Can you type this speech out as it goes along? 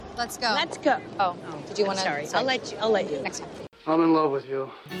Let's go. Let's go. Oh, did you want to? Sorry, I'll let you. Next time. I'm in love with you.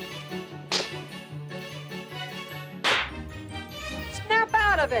 Snap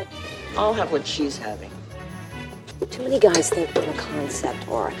out of it. I'll have what she's having. Too many guys think I'm a concept,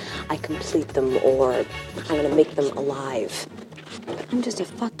 or I complete them, or I'm gonna make them alive. I'm just a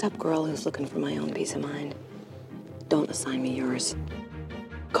fucked up girl who's looking for my own peace of mind. Don't assign me yours.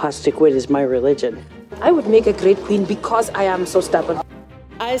 Caustic wit is my religion. I would make a great queen because I am so stubborn.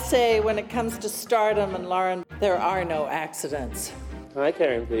 I say when it comes to stardom and Lauren, there are no accidents. Hi,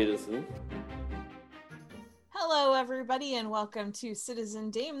 Karen Peterson. Hello, everybody, and welcome to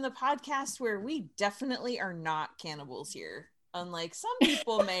Citizen Dame, the podcast where we definitely are not cannibals here. Unlike some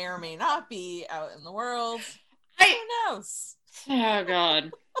people may or may not be out in the world. Who knows? Oh,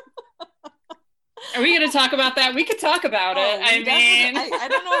 God. Are we going to talk about that? We could talk about it. I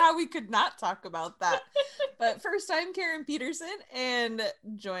don't know how we could not talk about that. But first, I'm Karen Peterson, and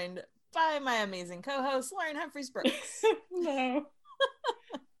joined by my amazing co-host, Lauren Humphries Brooks. No.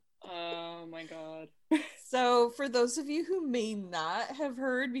 Oh, my God. So for those of you who may not have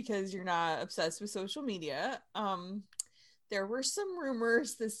heard because you're not obsessed with social media, there were some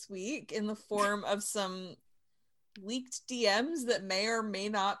rumors this week in the form of some leaked DMs that may or may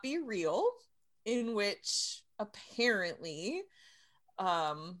not be real, in which apparently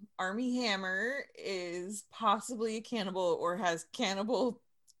Armie Hammer is possibly a cannibal or has cannibal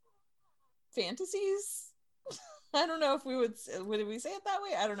fantasies. I don't know if would we say it that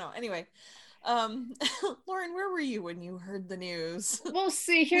way? I don't know. Anyway, Lauren, where were you when you heard the news? Well,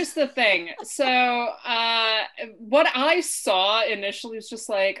 see, here's the thing. So what I saw initially was just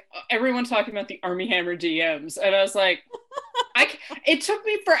like everyone talking about the Armie Hammer DMs, and I was like, it took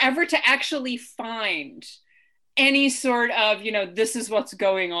me forever to actually find any sort of, this is what's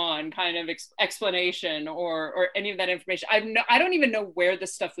going on kind of explanation or any of that information. I don't even know where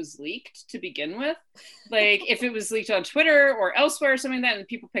this stuff was leaked to begin with. Like if it was leaked on Twitter or elsewhere or something like that and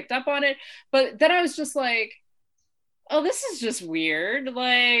people picked up on it. But then I was just like, oh, this is just weird.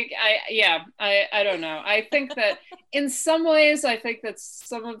 Like, I don't know. I think that in some ways, I think that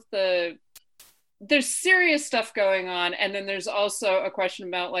some of there's serious stuff going on, and then there's also a question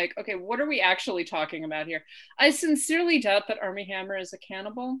about like, okay, what are we actually talking about here? I sincerely doubt that Armie Hammer is a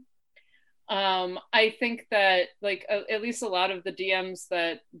cannibal. I think that like at least a lot of the DMs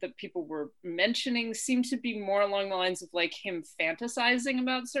that people were mentioning seem to be more along the lines of like him fantasizing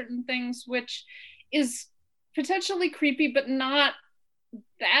about certain things, which is potentially creepy, but not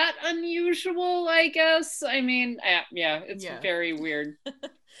that unusual, I guess. I mean, it's very weird.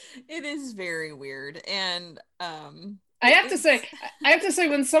 It is very weird, and I have to say,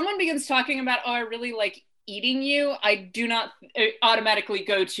 when someone begins talking about, oh, I really like eating you, I do not automatically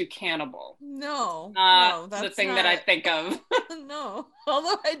go to cannibal. No, that's the thing that I think of. No,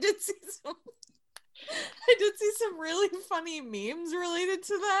 although I did see some really funny memes related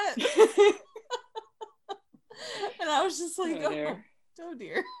to that, and I was just like, oh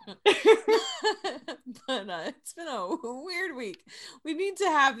dear. But it's been a weird week. We need to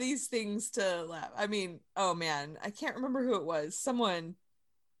have these things to laugh. I mean, oh man, I can't remember who it was. Someone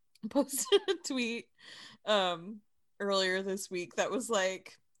posted a tweet earlier this week that was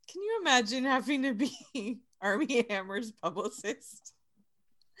like, can you imagine having to be Armie Hammer's publicist?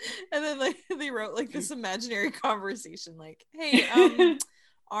 And then like they wrote like this imaginary conversation like, hey,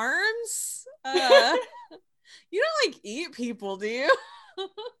 Arms, you don't like eat people, do you?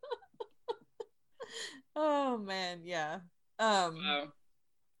 Oh man, yeah.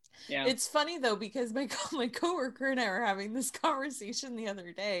 Yeah. It's funny though because my coworker and I were having this conversation the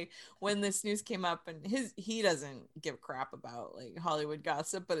other day when this news came up, and he doesn't give crap about like Hollywood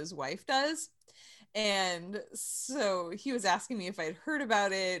gossip, but his wife does. And so he was asking me if I'd heard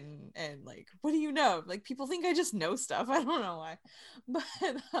about it and like, what do you know? Like people think I just know stuff. I don't know why. But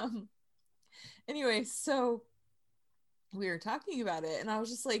anyway, so we were talking about it, and I was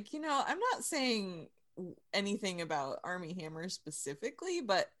just like, I'm not saying anything about Armie Hammer specifically,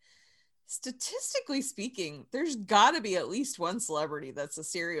 but statistically speaking, there's got to be at least one celebrity that's a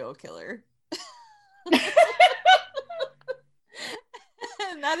serial killer.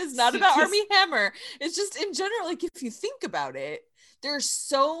 And that is not about Armie Hammer. It's just in general, like if you think about it, there's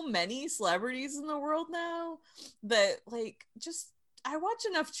so many celebrities in the world now that like just I watch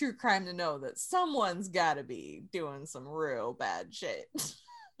enough true crime to know that someone's got to be doing some real bad shit.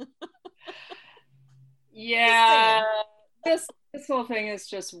 Yeah, this whole thing is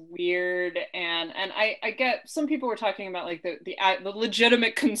just weird, and I get some people were talking about like the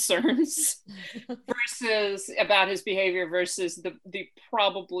legitimate concerns versus about his behavior versus the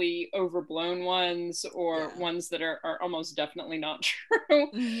probably overblown ones or ones that are almost definitely not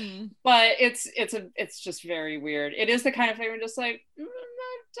true. Mm-hmm. But it's just very weird. It is the kind of thing where just like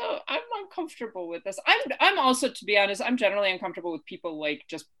I'm uncomfortable with this. I'm also, to be honest, I'm generally uncomfortable with people like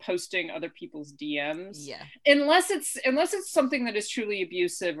just posting other people's DMs. Yeah. Unless it's something that is truly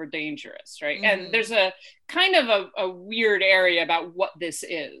abusive or dangerous, right? Mm-hmm. And there's a kind of a weird area about what this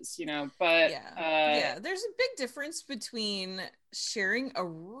is, but there's a big difference between sharing a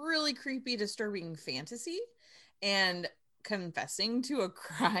really creepy, disturbing fantasy and confessing to a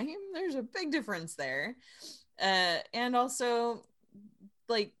crime. There's a big difference there. And also,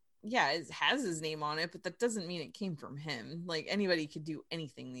 like, yeah, it has his name on it, but that doesn't mean it came from him. Like, anybody could do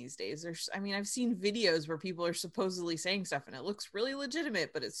anything these days. I've seen videos where people are supposedly saying stuff and it looks really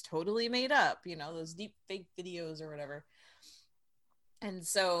legitimate, but it's totally made up, those deep fake videos or whatever. And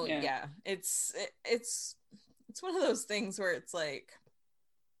so, it's one of those things where it's like,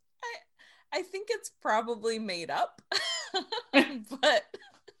 I think it's probably made up, but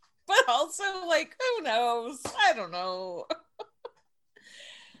also, like, who knows? I don't know.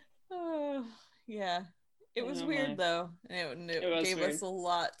 Yeah, it was weird though, and it gave weird. us a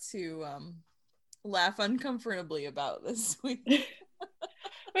lot to laugh uncomfortably about this week.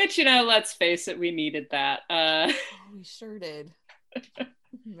 Which, let's face it, we needed that. We sure did.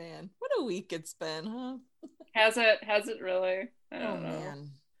 Man, what a week it's been, huh? Has it really? I don't know. Man,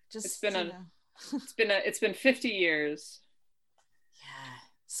 just it's been 50 years. Yeah.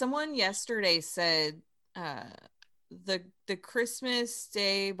 Someone yesterday said the Christmas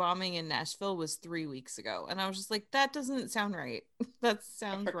Day bombing in Nashville was 3 weeks ago, and I was just like, that doesn't sound right. That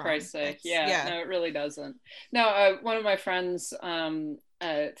sounds For wrong. Christ's sake. Yeah, no, it really doesn't. No, one of my friends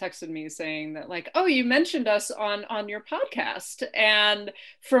texted me saying that, like, oh, you mentioned us on your podcast, and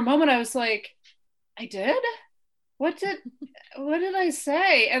for a moment I was like, I did? What did I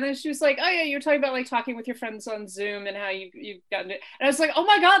say? And then she was like, oh yeah, you're talking about like talking with your friends on Zoom and how you've gotten it. And I was like, oh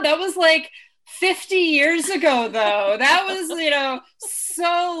my God, that was like 50 years ago though. That was,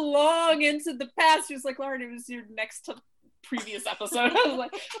 so long into the past. She was like, Lauren, it was your next to previous episode. I was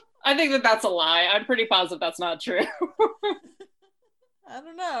like, I think that's a lie. I'm pretty positive that's not true. I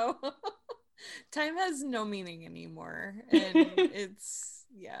don't know. Time has no meaning anymore. And it's,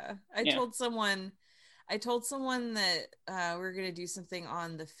 I told someone that we're going to do something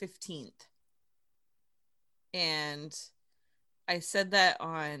on the 15th. And I said that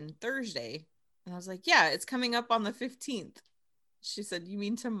on Thursday. And I was like, yeah, it's coming up on the 15th. She said, you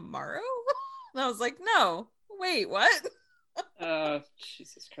mean tomorrow? And I was like, no, wait, what? Oh,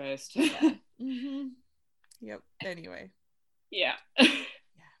 Jesus Christ. Yeah. Mm-hmm. Yep. Anyway. Yeah.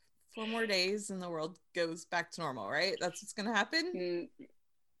 4 more days and the world goes back to normal, right? That's what's going to happen?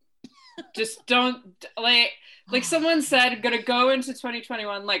 Just don't, like someone said, gonna go into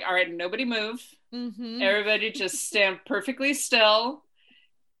 2021, like, all right, nobody move. Mm-hmm. Everybody just stand perfectly still.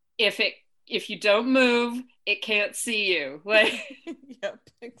 If you don't move, it can't see you. Like, yep,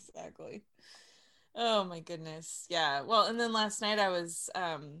 exactly. Oh my goodness. Yeah. Well, and then last night I was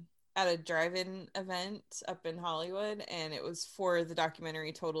at a drive-in event up in Hollywood, and it was for the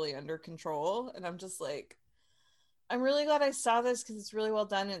documentary Totally Under Control. And I'm just like, I'm really glad I saw this because it's really well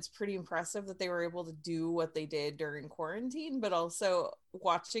done. And it's pretty impressive that they were able to do what they did during quarantine, but also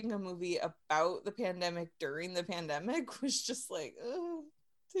watching a movie about the pandemic during the pandemic was just like, oh,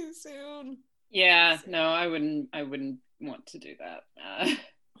 too soon. Yeah, no, I wouldn't want to do that.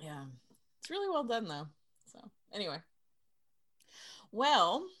 Yeah, it's really well done though. So anyway,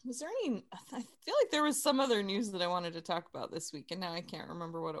 well, was there any, I feel like there was some other news that I wanted to talk about this week, and now I can't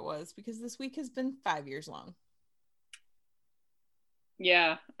remember what it was because this week has been 5 years long.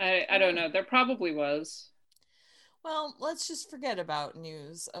 Yeah, I don't know. There probably was. Well, let's just forget about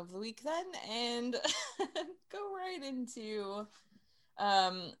news of the week then and go right into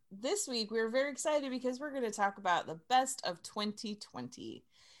this week. We're very excited because we're going to talk about the best of 2020.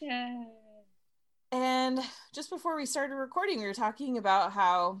 Yeah. And just before we started recording, we were talking about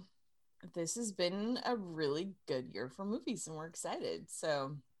how this has been a really good year for movies and we're excited.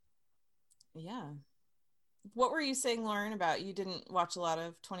 So, yeah. What were you saying, Lauren, about you didn't watch a lot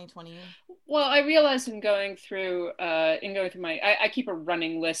of 2020? Well, I realized in going through my, I keep a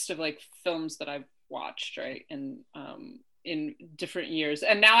running list of like films that I've watched, right? And in different years.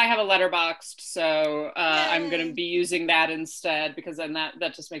 And now I have a Letterboxd, so I'm going to be using that instead, because then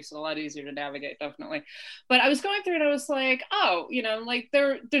that just makes it a lot easier to navigate, definitely. But I was going through it, I was like, oh, you know, like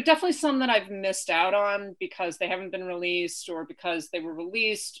there are definitely some that I've missed out on because they haven't been released, or because they were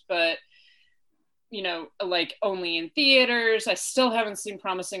released but, you know, like only in theaters. I still haven't seen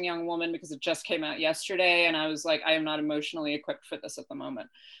Promising Young Woman because it just came out yesterday, and I was like, I am not emotionally equipped for this at the moment.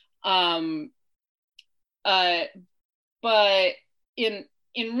 But in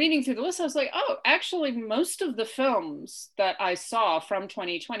reading through the list, I was like, oh, actually, most of the films that I saw from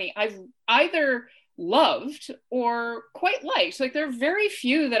 2020, I've either loved or quite liked. Like, there are very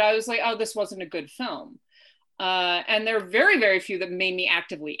few that I was like, oh, this wasn't a good film. And there are very, very few that made me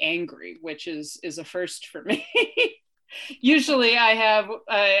actively angry, which is a first for me. Usually I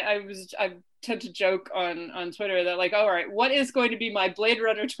tend to joke on Twitter that, like, oh, all right, what is going to be my Blade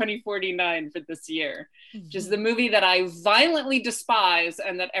Runner 2049 for this year? Which is the movie that I violently despise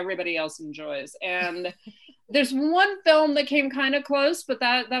and that everybody else enjoys. And there's one film that came kind of close, but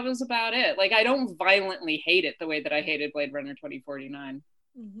that was about it. Like, I don't violently hate it the way that I hated Blade Runner 2049.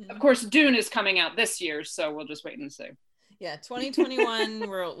 Of course, Dune is coming out this year, so we'll just wait and see. Yeah, 2021,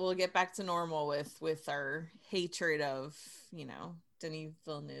 we'll get back to normal with our hatred of, you know, Denis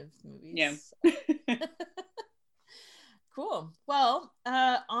Villeneuve movies. Yeah. Cool. Well,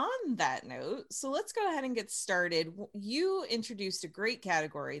 on that note, so let's go ahead and get started. You introduced a great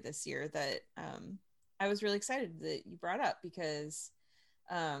category this year that I was really excited that you brought up, because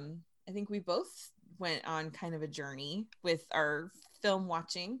I think we both went on kind of a journey with our film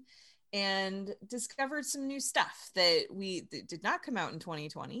watching and discovered some new stuff that did not come out in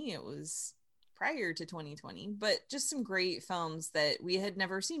 2020. It was prior to 2020, but just some great films that we had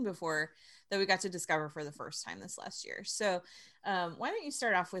never seen before that we got to discover for the first time this last year. So why don't you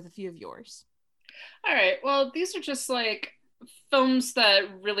start off with a few of yours? All right. Well, these are just like films that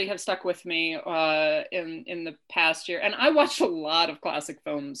really have stuck with me in the past year. And I watched a lot of classic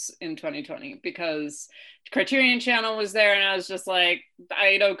films in 2020 because Criterion Channel was there, and I was just like,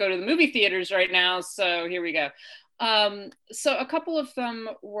 I don't go to the movie theaters right now, so here we go. So a couple of them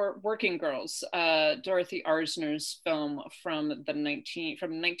were Working Girls, Dorothy Arzner's film from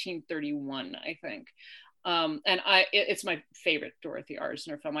 1931, I think. And it's my favorite Dorothy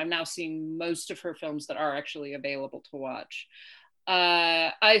Arzner film. I've now seen most of her films that are actually available to watch.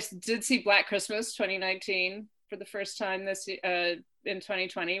 I did see Black Christmas 2019 for the first time in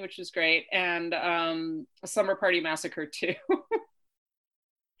 2020, which was great, and Summer Party Massacre 2.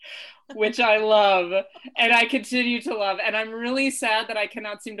 Which I love, and I continue to love, and I'm really sad that I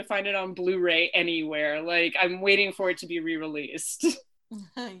cannot seem to find it on Blu-ray anywhere. Like, I'm waiting for it to be re-released.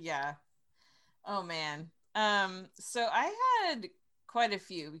 Yeah. Oh man. So I had quite a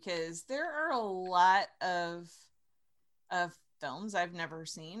few, because there are a lot of films I've never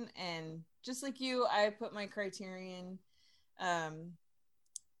seen, and just like you, I put my Criterion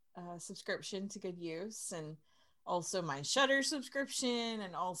subscription to good use, and also my Shudder subscription,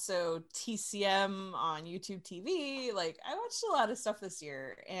 and also TCM on YouTube TV. Like, I watched a lot of stuff this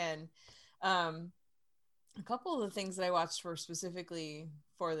year, and a couple of the things that I watched were specifically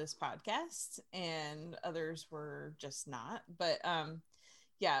for this podcast, and others were just not. But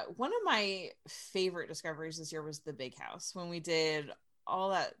yeah, one of my favorite discoveries this year was The Big House, when we did all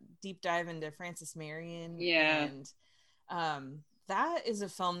that deep dive into Frances Marion. Yeah. And that is a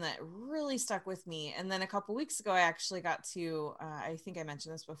film that really stuck with me. And then a couple weeks ago, I actually got to, I think I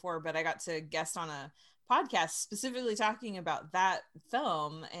mentioned this before, but I got to guest on a podcast specifically talking about that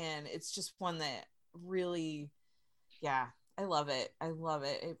film. And it's just one that really, yeah, I love it. I love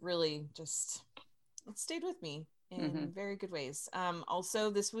it. It really just, it stayed with me in very good ways.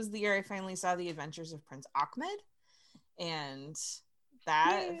 Also, this was the year I finally saw The Adventures of Prince Ahmed. And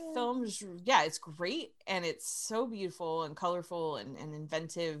that film is, yeah, it's great, and it's so beautiful and colorful and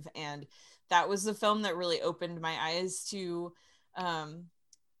inventive, and that was the film that really opened my eyes to how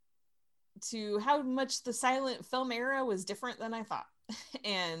much the silent film era was different than I thought.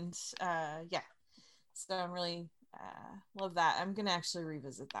 And yeah, so I'm really love that. I'm gonna actually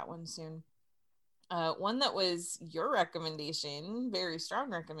revisit that one soon. One that was your recommendation, very strong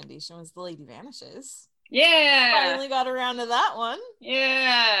recommendation, was The Lady Vanishes. Yeah, finally got around to that one.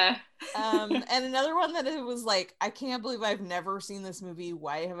 Yeah. And another one that it was like, I can't believe I've never seen this movie.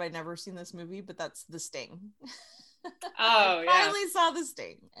 Why have I never seen this movie? But that's The Sting. Oh, I finally saw The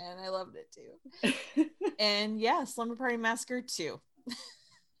Sting, and I loved it too. And yeah, Slumber Party Massacre 2.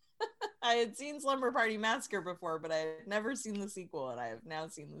 I had seen Slumber Party Massacre before, but I had never seen the sequel, and I have now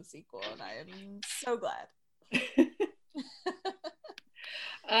seen the sequel, and I am so glad.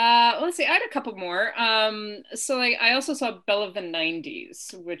 Let's see. I had a couple more. So like I also saw Belle of the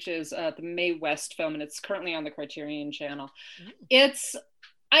 '90s, which is the Mae West film, and it's currently on the Criterion Channel.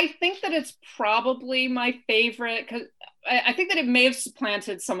 I think that it's probably my favorite because I think that it may have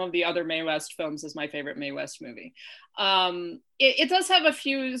supplanted some of the other Mae West films as my favorite Mae West movie. It does have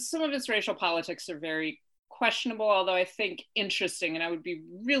some of its racial politics are very questionable, although I think interesting, and I would be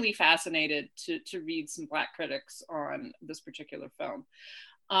really fascinated to read some Black critics on this particular film.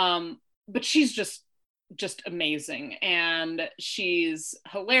 But she's just amazing, and she's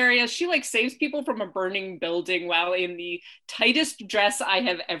hilarious. She like saves people from a burning building while in the tightest dress I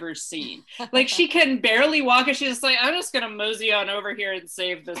have ever seen. Like she can barely walk, and she's just like, I'm just gonna mosey on over here and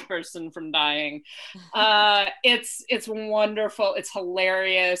save this person from dying. It's wonderful, it's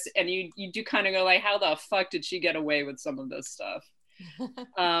hilarious, and you do kind of go like, how the fuck did she get away with some of this stuff?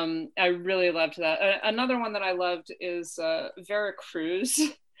 I really loved that. Another one that I loved is Vera Cruz,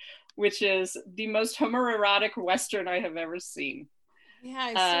 which is the most homoerotic Western I have ever seen. Yeah,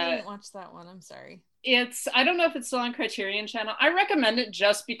 I still didn't watch that one. I'm sorry. I don't know if it's still on Criterion Channel. I recommend it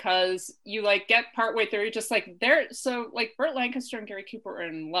just because you like get partway through, you're just like so like Burt Lancaster and Gary Cooper are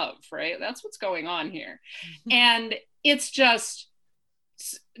in love, right? That's what's going on here. And it's just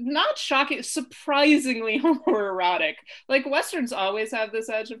not shocking, surprisingly homoerotic. Like Westerns always have this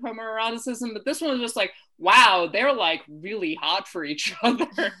edge of homoeroticism, but this one was just like, wow, they're like really hot for each other.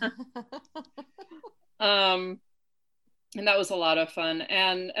 And that was a lot of fun.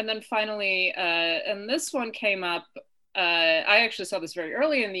 And then finally, and this one came up, I actually saw this very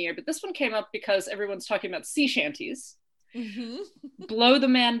early in the year, but this one came up because everyone's talking about sea shanties. Blow the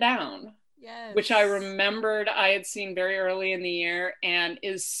Man Down. Yes. Which I remembered I had seen very early in the year, and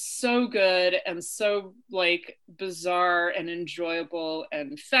is so good and so like bizarre and enjoyable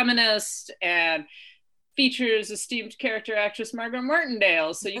and feminist, and features esteemed character actress Margaret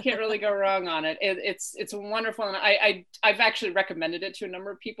Martindale, so you can't really go wrong on it. It's wonderful, and I've actually recommended it to a number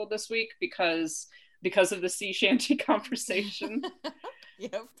of people this week because of the sea shanty conversation.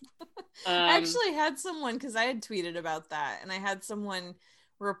 Yep. I actually had someone, because I had tweeted about that, and I had someone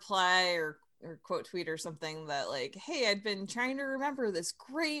reply or quote tweet or something that like, hey, I'd been trying to remember this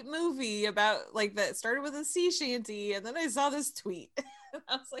great movie about like that started with a sea shanty, and then I saw this tweet.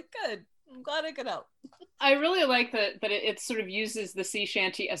 I was like, good, I'm glad I could help. I really like that it sort of uses the sea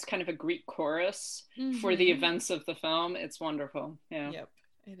shanty as kind of a Greek chorus for the events of the film. It's wonderful. Yeah. Yep,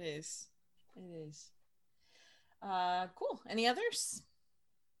 it is. Cool. Any others?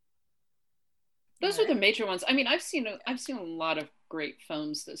 Those are the major ones. I mean, I've seen a lot of great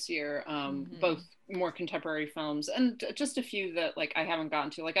films this year, both more contemporary films and just a few that like I haven't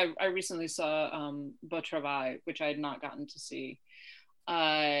gotten to. Like I recently saw Beau Travail, which I had not gotten to see,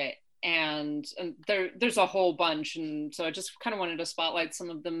 and there's a whole bunch, and so I just kind of wanted to spotlight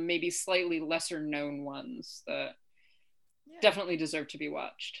some of the maybe slightly lesser known ones that definitely deserve to be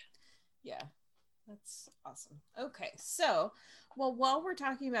watched. Yeah, that's awesome. Okay, so. Well, while we're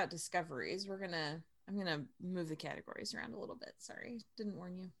talking about discoveries, I'm gonna move the categories around a little bit. Sorry, didn't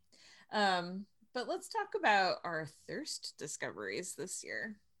warn you. But let's talk about our thirst discoveries this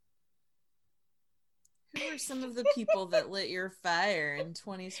year. Who are some of the people that lit your fire in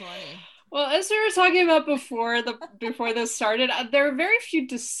 2020? Well, as we were talking about before this started, there are very few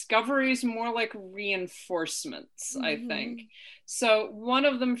discoveries, more like reinforcements, I think. So one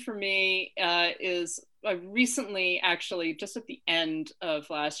of them for me is I recently, actually, just at the end of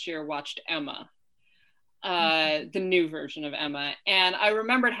last year, watched Emma, the new version of Emma. And I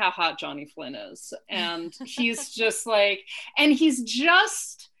remembered how hot Johnny Flynn is. And he's just like, and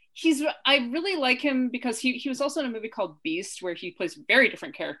I really like him because he was also in a movie called Beast, where he plays a very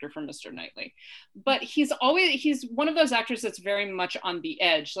different character from Mr. Knightley. But he's one of those actors that's very much on the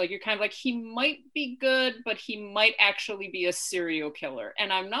edge. Like, you're kind of like, he might be good, but he might actually be a serial killer.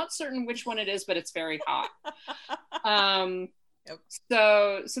 And I'm not certain which one it is, but it's very hot. Yep.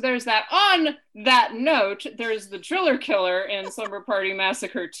 So there's that. On that note, there's the Driller Killer in Slumber Party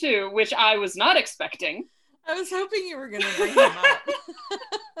Massacre 2, which I was not expecting. I was hoping you were going to bring him up.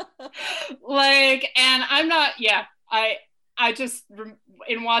 And I'm not, I just,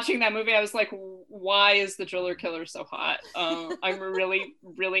 in watching that movie, I was like, why is the Driller Killer so hot? I'm really,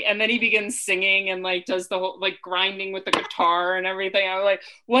 and then he begins singing and like does the whole like grinding with the guitar and everything. I'm like,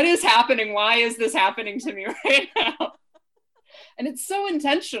 what is happening? Why is this happening to me right now? And it's so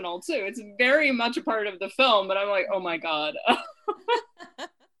intentional too. It's very much a part of the film, but I'm like, oh my God.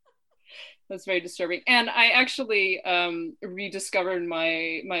 That's very disturbing. And I actually rediscovered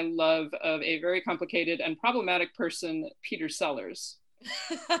my love of a very complicated and problematic person, Peter Sellers.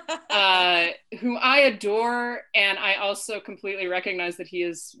 who I adore, and I also completely recognize that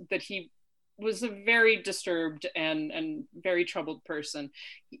he was a very disturbed and very troubled person.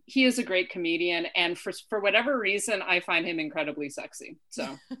 He is a great comedian, and for whatever reason, I find him incredibly sexy.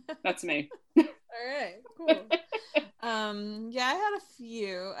 So that's me. All right, cool. Yeah, I had a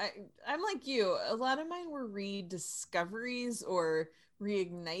few. I'm like you. A lot of mine were rediscoveries or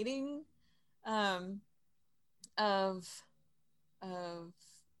reigniting of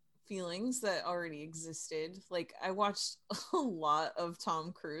feelings that already existed. Like, I watched a lot of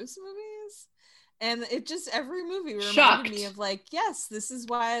Tom Cruise movies, and it just, every movie reminded me of like, yes, this is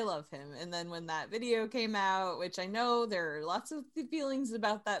why I love him. And then when that video came out, which I know there are lots of feelings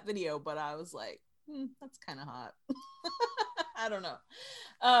about that video, but I was like, that's kind of hot. I don't know.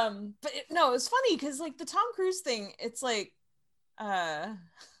 But no, it was funny because like the Tom Cruise thing, it's like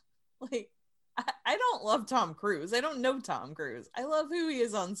like I don't love Tom Cruise. I don't know Tom Cruise. I love who he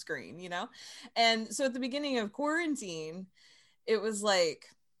is on screen, you know? And so at the beginning of quarantine, it was like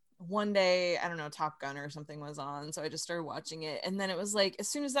one day, I don't know, Top Gun or something was on. So I just started watching it. And then it was like, as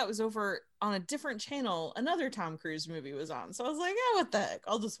soon as that was over, on a different channel, another Tom Cruise movie was on. So I was like, what the heck?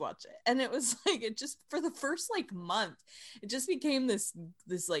 I'll just watch it. And it was like, it just, for the first like month, it just became this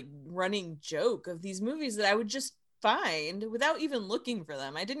like running joke of these movies that I would just find without even looking for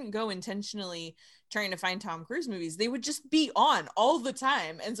them. I didn't go intentionally trying to find Tom Cruise movies. They would just be on all the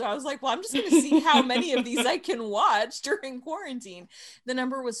time. And so I was like, well, I'm just going to see how many of these I can watch during quarantine. The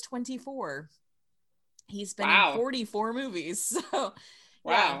number was 24. He's been in 44 movies. So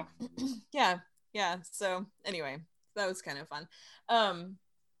wow. Yeah. So anyway, that was kind of fun.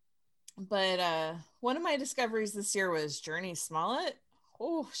 But one of my discoveries this year was Journey Smollett.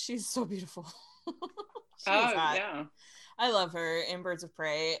 Oh, she's so beautiful. Hot. Yeah, I love her in Birds of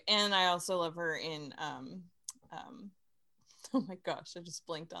Prey, and I also love her in oh my gosh, I just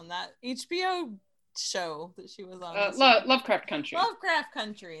blinked on that HBO show that she was on. Lovecraft Country. Lovecraft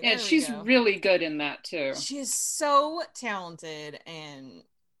Country. Yeah, she's really good in that too. She is so talented and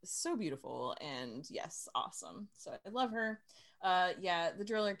so beautiful, and yes, awesome. So I love her. The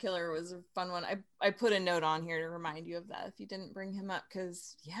Driller Killer was a fun one. I put a note on here to remind you of that if you didn't bring him up,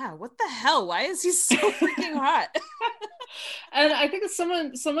 because what the hell? Why is he so freaking hot? And I think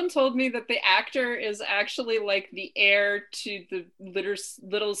someone told me that the actor is actually like the heir to the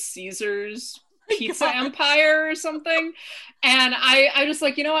Little Caesars pizza empire or something. And I just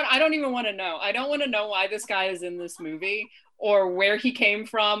like, you know what? I don't even want to know. I don't want to know why this guy is in this movie or where he came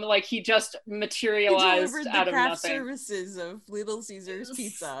from. Like, he just materialized out of nothing. Services of Little Caesars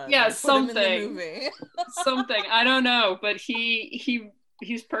pizza. Yeah, something. Put him in the movie. Something. I don't know, but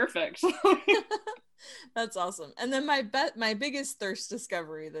he's perfect. That's awesome. And then my biggest thirst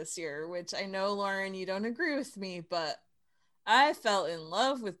discovery this year, which I know, Lauren, you don't agree with me, but I fell in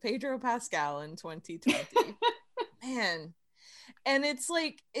love with Pedro Pascal in 2020. Man. And it's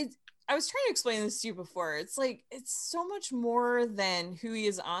like, I was trying to explain this to you before. It's like, it's so much more than who he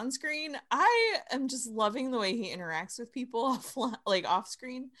is on screen. I am just loving the way he interacts with people off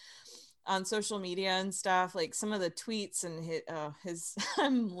screen on social media and stuff. Like some of the tweets and his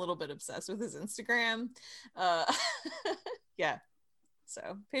I'm a little bit obsessed with his Instagram. Yeah.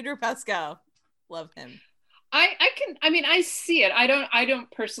 So Pedro Pascal, love him. I see it. I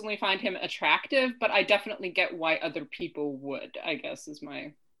don't personally find him attractive, but I definitely get why other people would, I guess is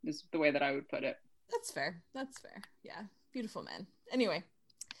the way that I would put it. That's fair. Yeah. Beautiful man. Anyway,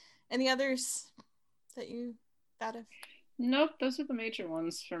 any others that you thought of? Nope, those are the major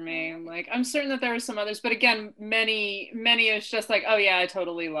ones for me. Like, I'm certain that there are some others, but again, many is just like, oh yeah, I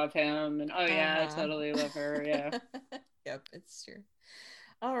totally love him, and oh yeah, I totally love her. Yeah. Yep, it's true.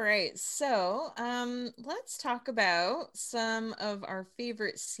 All right, so let's talk about some of our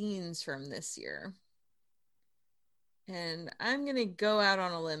favorite scenes from this year. And I'm going to go out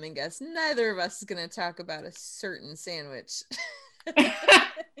on a limb and guess neither of us is going to talk about a certain sandwich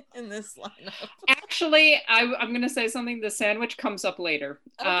in this lineup. Actually, I'm going to say something. The sandwich comes up later.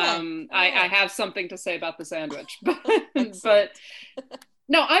 Okay. I have something to say about the sandwich. But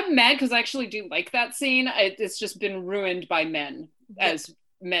no, I'm mad because I actually do like that scene. It's just been ruined by men, as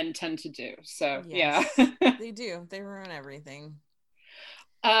men tend to do. So, yes, yeah. They do. They ruin everything.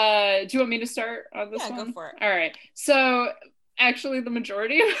 Do you want me to start on this one? Yeah, go for it. All right. So actually the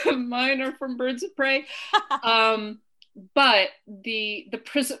majority of mine are from Birds of Prey. But the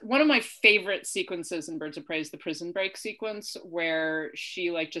prison, one of my favorite sequences in Birds of Prey is the prison break sequence where she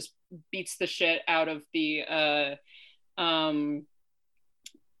like just beats the shit out of the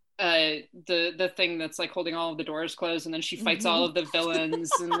the thing that's like holding all of the doors closed, and then she fights all of the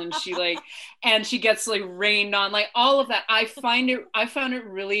villains, and then she like, and she gets like rained on, like all of that. I found it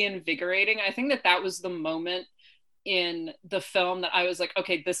really invigorating. I think that was the moment in the film that I was like,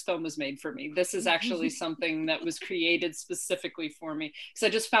 okay, this film was made for me. This is actually something that was created specifically for me, because I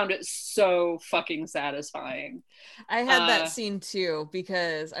just found it so fucking satisfying. I had that scene too,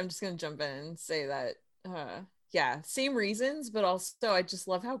 because I'm just gonna jump in and say that yeah, same reasons, but also I just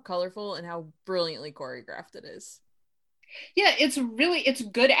love how colorful and how brilliantly choreographed it is. Yeah, it's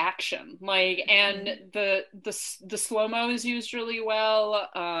good action, like, and the slow-mo is used really well.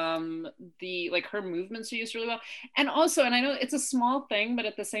 The like her movements are used really well, and also, and I know it's a small thing, but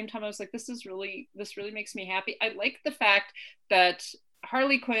at the same time I was like, this really makes me happy. I like the fact that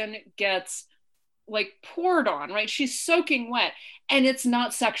Harley Quinn gets like poured on, right? She's soaking wet, and it's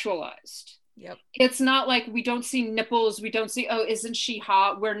not sexualized. Yep. It's not like we don't see nipples, we don't see, oh, isn't she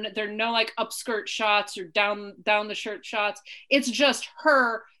hot? Where there are no like upskirt shots or down the shirt shots. It's just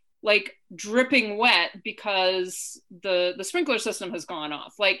her like dripping wet because the sprinkler system has gone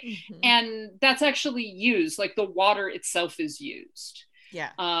off. Like, and that's actually used, like the water itself is used.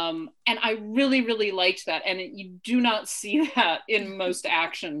 Yeah. And I really, really liked that. And you do not see that in most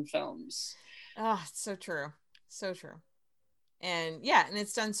action films. Oh, it's so true. So true. And yeah, and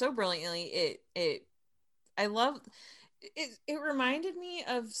it's done so brilliantly. I love it. It reminded me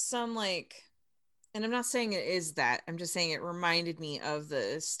of some like, and I'm not saying it is that, I'm just saying it reminded me of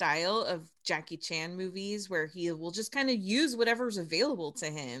the style of Jackie Chan movies where he will just kind of use whatever's available to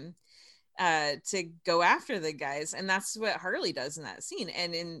him to go after the guys. And that's what Harley does in that scene.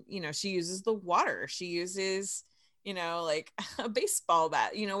 And she uses the water. She uses, like a baseball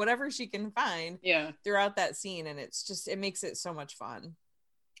bat, whatever she can find throughout that scene. And it's just, it makes it so much fun.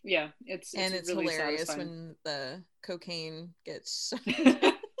 Yeah. It's really hilarious satisfying when the cocaine gets,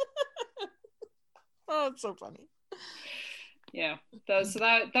 oh, it's so funny. Yeah.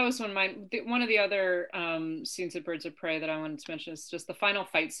 That was one of the other scenes of Birds of Prey that I wanted to mention is just the final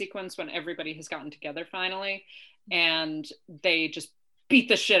fight sequence when everybody has gotten together finally, and they just beat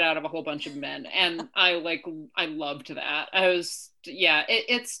the shit out of a whole bunch of men, and I loved that.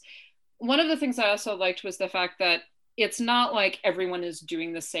 It's one of the things I also liked was the fact that it's not like everyone is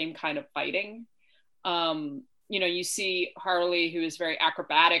doing the same kind of fighting. You see Harley, who is very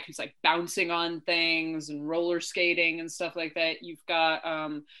acrobatic, who's like bouncing on things and roller skating and stuff like that. You've got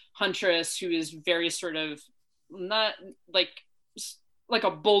Huntress, who is very sort of not like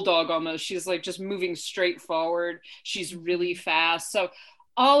a bulldog almost. She's like just moving straight forward. She's really fast. So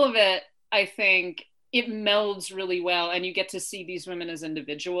all of it, I think it melds really well, and you get to see these women as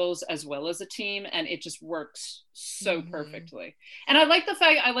individuals as well as a team, and it just works so perfectly. And I like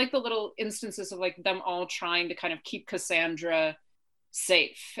the little instances of like them all trying to kind of keep Cassandra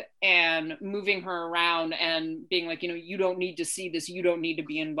safe and moving her around and being like, you don't need to see this, you don't need to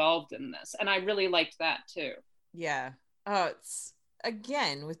be involved in this. And I really liked that too. Yeah. Oh, it's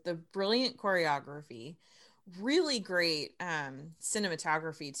again with the brilliant choreography, really great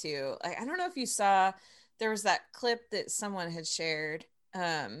cinematography too. I don't know if you saw, there was that clip that someone had shared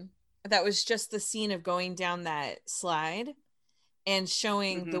that was just the scene of going down that slide and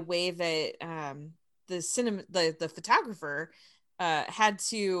showing the way that the photographer had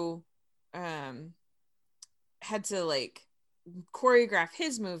to like choreograph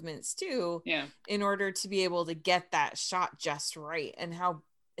his movements too, in order to be able to get that shot just right, and how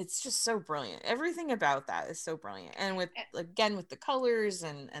it's just so brilliant. Everything about that is so brilliant, and with the colors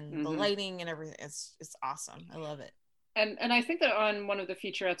and the lighting and everything, it's awesome. I love it. And I think that on one of the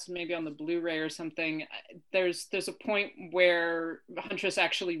featurettes, maybe on the Blu-ray or something, there's a point where Huntress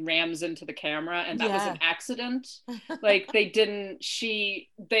actually rams into the camera, and that was an accident. Like the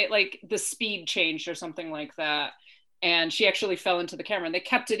speed changed or something like that, and she actually fell into the camera, and they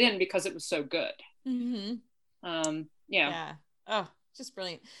kept it in because it was so good. Oh, just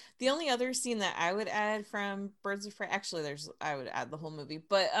brilliant. The only other scene that I would add from Birds of Prey, actually I would add the whole movie,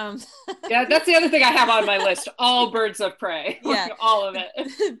 but yeah, that's the other thing I have on my list, all Birds of Prey. Yeah. All of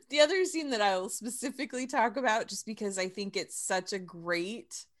it. The other scene that I will specifically talk about, just because I think it's such a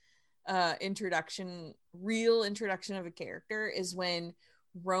great real introduction of a character, is when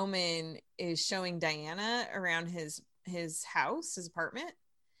Roman is showing Diana around his house, his apartment,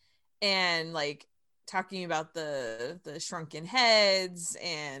 and like talking about the shrunken heads,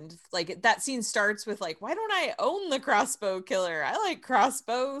 and like that scene starts with like, why don't I own the crossbow killer? I like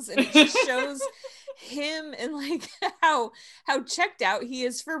crossbows. And it just shows him and like how checked out he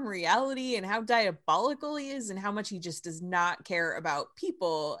is from reality, and how diabolical he is, and how much he just does not care about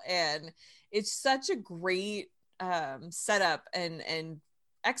people. And it's such a great setup and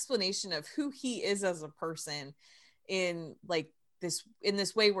explanation of who he is as a person in like this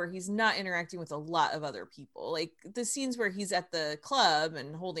way where he's not interacting with a lot of other people. Like the scenes where he's at the club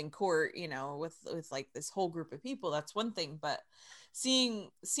and holding court, you know, with like this whole group of people, that's one thing, but seeing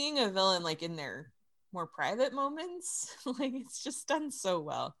a villain like in their more private moments, like it's just done so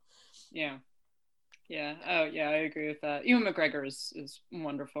well. Yeah. Oh yeah, I agree with that. Ewan McGregor is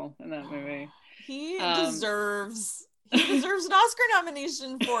wonderful in that movie. He deserves an Oscar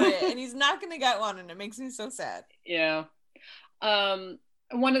nomination for it, and he's not going to get one, and it makes me so sad. Yeah.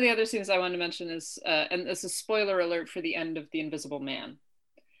 One of the other scenes I wanted to mention is, and this is spoiler alert for the end of The Invisible Man.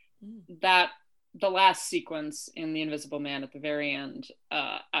 That the last sequence in The Invisible Man at the very end,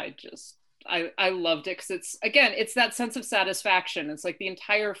 I loved it because it's that sense of satisfaction. It's like the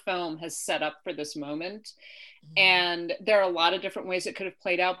entire film has set up for this moment, and there are a lot of different ways it could have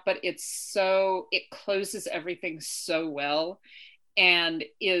played out, but it closes everything so well and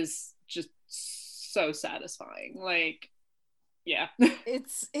is just so satisfying. Like, yeah.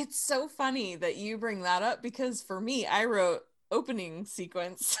 It's so funny that you bring that up, because for me, I wrote opening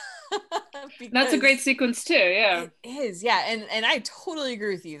sequence. That's a great sequence too. Yeah, it is. Yeah, and I totally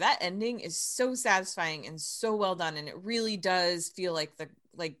agree with you. That ending is so satisfying and so well done, and it really does feel like the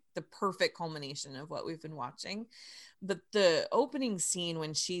perfect culmination of what we've been watching. But the opening scene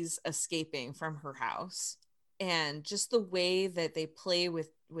when she's escaping from her house, and just the way that they play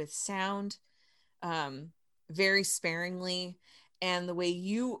with sound, very sparingly, and the way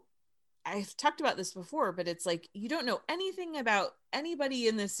I've talked about this before, but it's like you don't know anything about anybody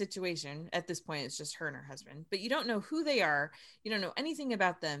in this situation at this point. It's just her and her husband, but you don't know who they are. You don't know anything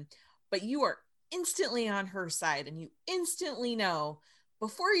about them, but you are instantly on her side, and you instantly know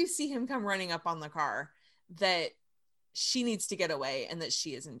before you see him come running up on the car that she needs to get away and that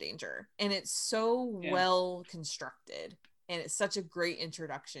she is in danger. And it's so well constructed, and it's such a great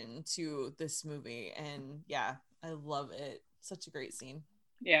introduction to this movie. And yeah, I love it. Such a great scene.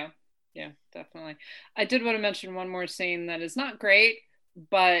 Yeah, definitely. I did want to mention one more scene that is not great,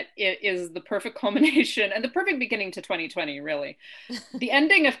 but it is the perfect culmination and the perfect beginning to 2020, really. The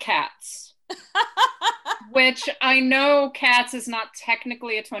ending of Cats, which I know Cats is not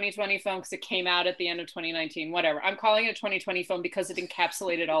technically a 2020 film because it came out at the end of 2019, whatever. I'm calling it a 2020 film because it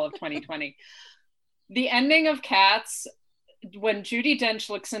encapsulated all of 2020. The ending of Cats, when Judi Dench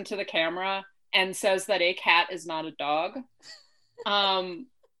looks into the camera and says that a cat is not a dog,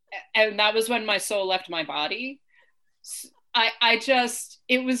 and that was when my soul left my body.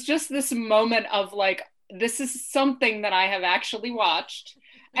 It was just this moment of like, this is something that I have actually watched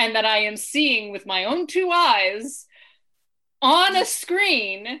and that I am seeing with my own two eyes on a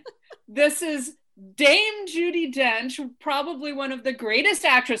screen. This is Dame Judi Dench, probably one of the greatest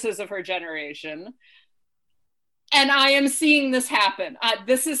actresses of her generation. And I am seeing this happen.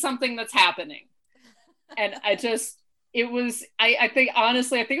 This is something that's happening. And I think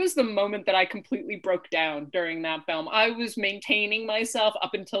honestly, I think it was the moment that I completely broke down during that film. I was maintaining myself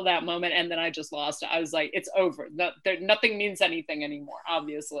up until that moment, and then I just lost it. I was like, it's over. Nothing means anything anymore,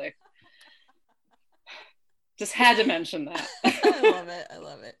 obviously. Just had to mention that. I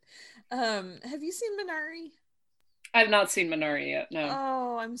love it. Have you seen Minari? I've not seen Minari yet, no.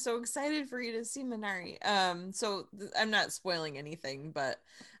 Oh, I'm so excited for you to see Minari. So I'm not spoiling anything, but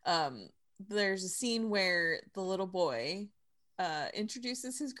there's a scene where the little boy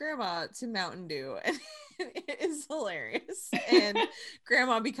introduces his grandma to Mountain Dew, and it is hilarious. And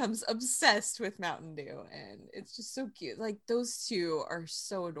grandma becomes obsessed with Mountain Dew, and it's just so cute. Like, those two are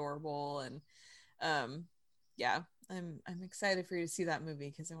so adorable. And yeah, I'm excited for you to see that movie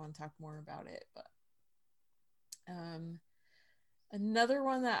because I want to talk more about it. But another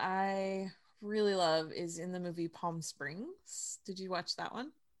one that I really love is in the movie Palm Springs. Did you watch that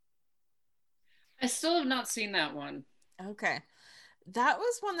one? I still have not seen that one. Okay. That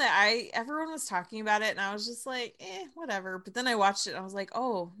was one that everyone was talking about it, and I was just like, whatever. But then I watched it and I was like,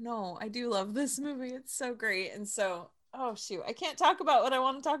 oh no, I do love this movie. It's so great. And so, oh shoot, I can't talk about what I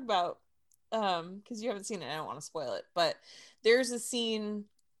want to talk about because you haven't seen it. I don't want to spoil it, but there's a scene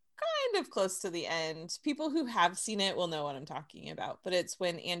kind of close to the end. People who have seen it will know what I'm talking about, but it's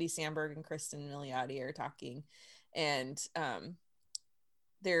when Andy Samberg and Kristen Milioti are talking, and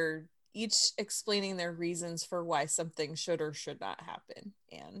they're each explaining their reasons for why something should or should not happen.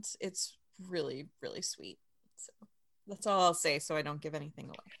 And it's really, really sweet. So that's all I'll say, so I don't give anything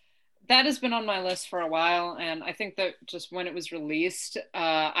away. That has been on my list for a while, and I think that just when it was released,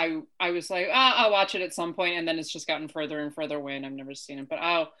 I was like, I'll watch it at some point, and then it's just gotten further and further away, and I've never seen it, but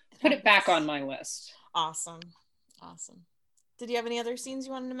I'll put it back on my list. Awesome. Did you have any other scenes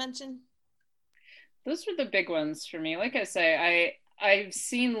you wanted to mention? Those were the big ones for me. Like I say, I've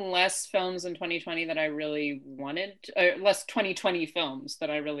seen less films in 2020 that I really wanted, less 2020 films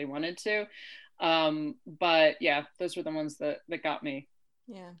that I really wanted to. But yeah, those were the ones that got me.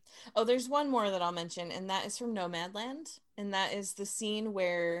 Yeah. Oh, there's one more that I'll mention, and that is from Nomadland. And that is the scene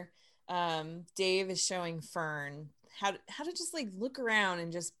where Dave is showing Fern how to just like look around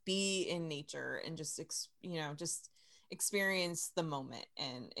and just be in nature and just just experience the moment.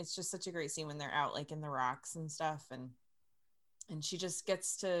 And it's just such a great scene when they're out like in the rocks and stuff, and she just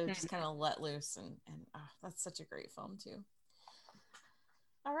gets to just kind of let loose, and that's such a great film too.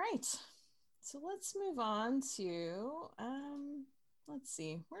 All right, so let's move on to let's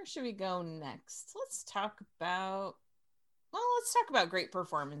see, where should we go next? Let's talk about great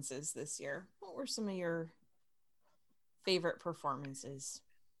performances this year. What were some of your favorite performances?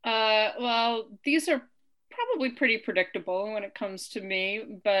 Well, these are probably pretty predictable when it comes to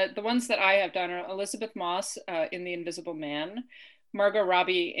me, but the ones that I have done are Elizabeth Moss in The Invisible Man, Margot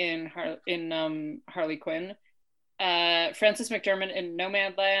Robbie in Harley Quinn, Frances McDormand in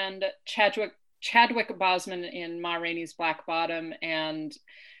Nomadland, Chadwick Boseman in Ma Rainey's Black Bottom. And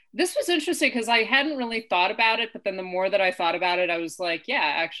this was interesting because I hadn't really thought about it, but then the more that I thought about it, I was like, yeah,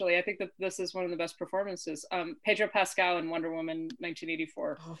 actually, I think that this is one of the best performances. Pedro Pascal in Wonder Woman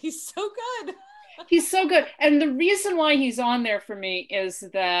 1984. Oh, he's so good. He's so good. And the reason why he's on there for me is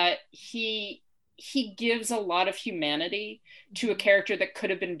that he gives a lot of humanity to a character that could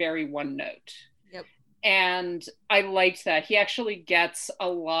have been very one note. Yep. And I liked that. He actually gets a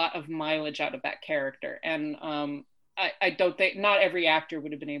lot of mileage out of that character. And I don't think, not every actor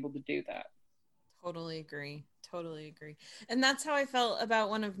would have been able to do that. Totally agree. And that's how I felt about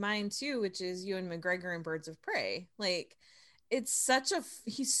one of mine too, which is Ewan McGregor in Birds of Prey. Like, it's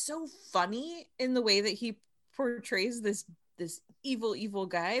he's so funny in the way that he portrays this evil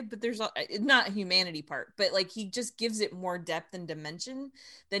guy, but there's not a humanity part, but like he just gives it more depth and dimension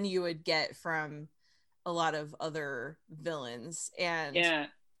than you would get from a lot of other villains. And yeah,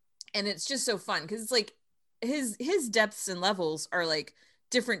 and it's just so fun because it's like his depths and levels are like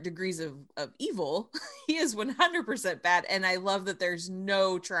different degrees of evil. He is 100% bad, and I love that there's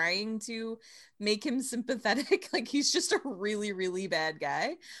no trying to make him sympathetic. Like, he's just a really, really bad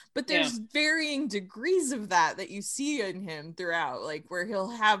guy, but there's varying degrees of that you see in him throughout, like where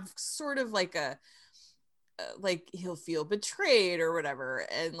he'll have sort of like like he'll feel betrayed or whatever,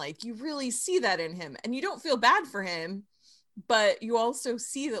 and like you really see that in him, and you don't feel bad for him, but you also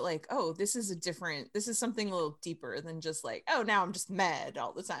see that like, oh, this is something a little deeper than just like, oh, now I'm just mad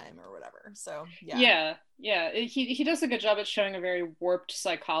all the time or whatever. So yeah he does a good job at showing a very warped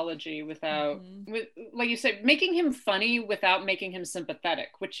psychology without with, like you said, making him funny without making him sympathetic,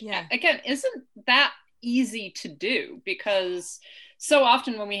 which again isn't that easy to do, because so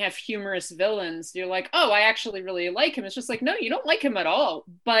often when we have humorous villains, you're like, oh, I actually really like him. It's just like, no, you don't like him at all,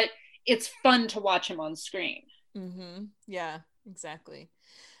 but it's fun to watch him on screen. Yeah, exactly.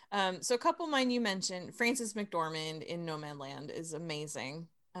 So a couple of mine you mentioned, Frances McDormand in Nomadland is amazing.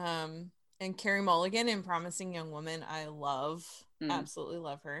 And Carey Mulligan in Promising Young Woman, I love, absolutely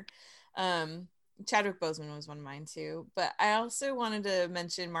love her. Chadwick Boseman was one of mine too, but I also wanted to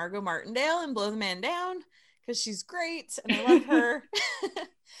mention Margot Martindale in Blow the Man Down because she's great and I love her.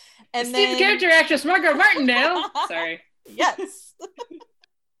 And Steve, the character actress Margot Martindale. Sorry. Yes.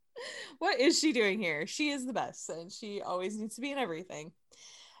 What is she doing here? She is the best, and she always needs to be in everything.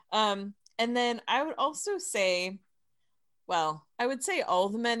 And then I would also say, well, I would say all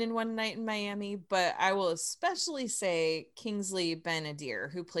the men in One Night in Miami, but I will especially say Kingsley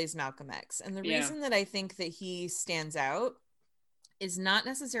Ben-Adir, who plays Malcolm X. And the reason that I think that he stands out is not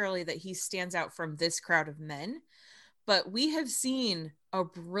necessarily that he stands out from this crowd of men, but we have seen a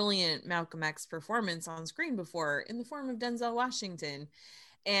brilliant Malcolm X performance on screen before in the form of Denzel Washington.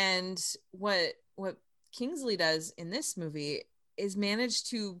 And what Kingsley does in this movie is manage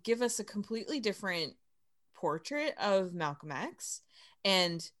to give us a completely different portrait of Malcolm X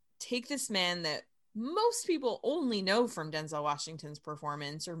and take this man that most people only know from Denzel Washington's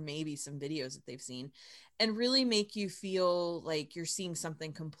performance or maybe some videos that they've seen, and really make you feel like you're seeing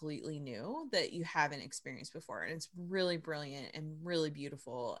something completely new that you haven't experienced before. And it's really brilliant and really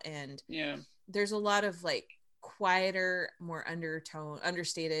beautiful. And there's a lot of like quieter, more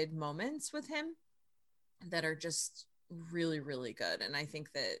understated moments with him that are just really, really good. And I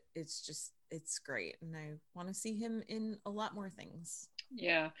think that it's great, and I want to see him in a lot more things.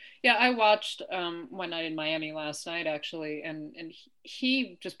 I watched One Night in Miami last night actually, and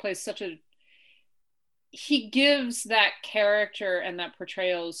he just plays he gives that character and that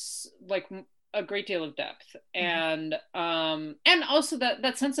portrayals like a great deal of depth, and also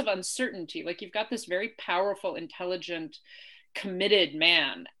that sense of uncertainty. Like, you've got this very powerful, intelligent committed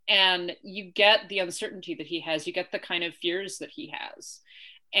man, and you get the uncertainty that he has, you get the kind of fears that he has,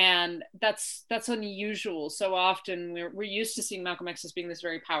 and that's unusual. So often we're used to seeing Malcolm X as being this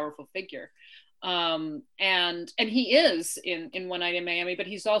very powerful figure, and he is in One Night in Miami, but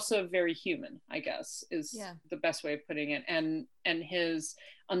he's also very human, I guess, is the best way of putting it, and his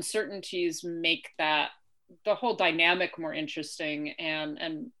uncertainties make that the whole dynamic more interesting,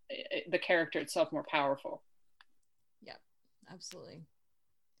 and the character itself more powerful. Yeah, absolutely.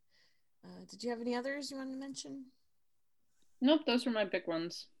 Did you have any others you wanted to mention? Nope, those were my big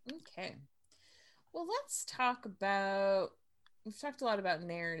ones. Okay. Well, let's talk about, we've talked a lot about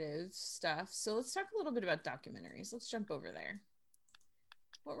narrative stuff, so let's talk a little bit about documentaries. Let's jump over there.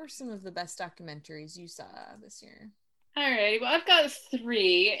 What were some of the best documentaries you saw this year? All right, well, I've got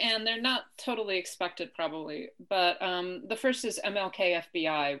 3, and they're not totally expected probably, but the first is MLK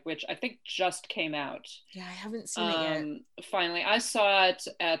FBI, which I think just came out. Yeah, I haven't seen it yet. Finally, I saw it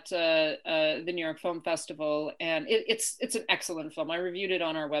at the New York Film Festival, and it's an excellent film. I reviewed it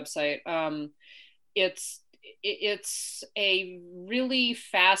on our website. It's a really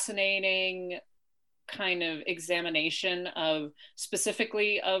fascinating kind of examination of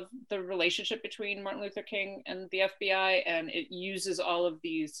specifically of the relationship between Martin Luther King and the FBI, and it uses all of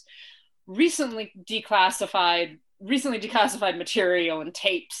these recently declassified material and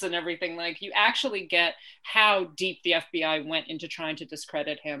tapes and everything. Like, you actually get how deep the FBI went into trying to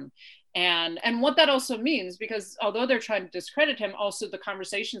discredit him, and what that also means, because although they're trying to discredit him, also the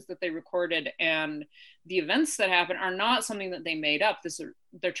conversations that they recorded and the events that happen are not something that they made up.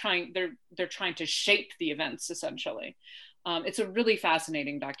 They're trying to shape the events, essentially. It's a really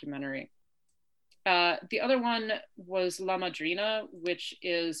fascinating documentary. The other one was La Madrina, which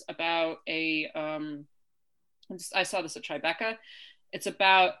is about I saw this at Tribeca. It's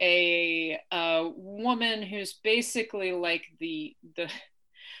about a woman who's basically like the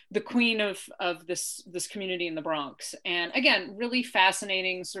queen of this community in the Bronx. And again, really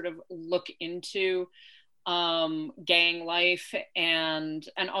fascinating sort of look into gang life and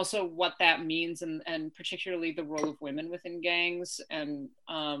also what that means, and particularly the role of women within gangs. And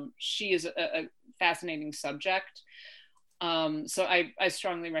she is a fascinating subject. So I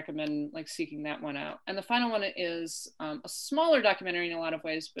strongly recommend like seeking that one out. And the final one is a smaller documentary in a lot of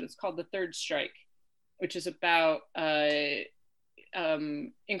ways, but it's called The Third Strike, which is about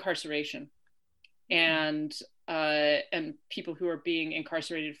incarceration and people who are being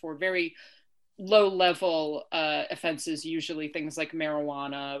incarcerated for very low level offenses, usually things like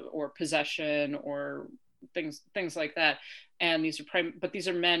marijuana or possession or things like that. And these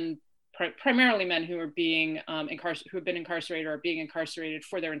are men, primarily men who are being who have been incarcerated or are being incarcerated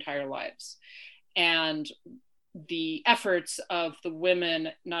for their entire lives. And the efforts of the women,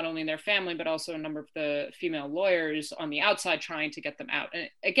 not only their family, but also a number of the female lawyers on the outside trying to get them out. And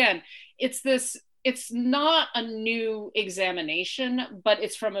again, it's not a new examination, but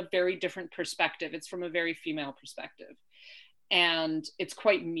it's from a very different perspective. It's from a very female perspective. And it's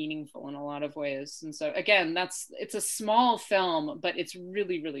quite meaningful in a lot of ways. And so again, it's a small film, but it's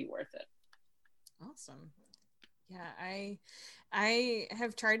really, really worth it. Awesome. Yeah, I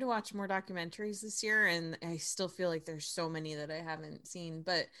have tried to watch more documentaries this year, and I still feel like there's so many that I haven't seen,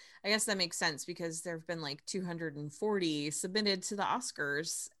 but I guess that makes sense because there have been like 240 submitted to the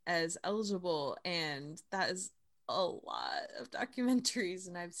Oscars as eligible, and that is a lot of documentaries,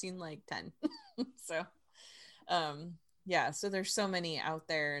 and I've seen like 10. So yeah, so there's so many out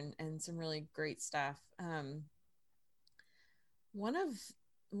there, and some really great stuff. One of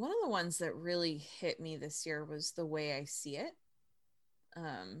the ones that really hit me this year was The Way I See It.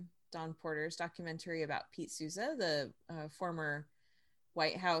 Don Porter's documentary about Pete Souza, the former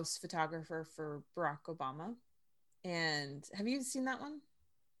White House photographer for Barack Obama. And have you seen that one?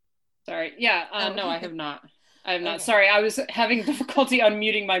 Sorry. Yeah. No, I have not. Okay. Sorry, I was having difficulty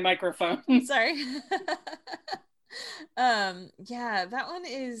unmuting my microphone. Sorry. Yeah, that one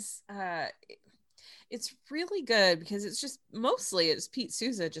is it's really good because it's Pete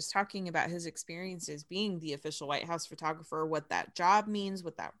Souza just talking about his experiences being the official White House photographer, what that job means,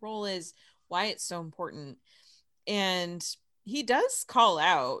 what that role is, why it's so important. And he does call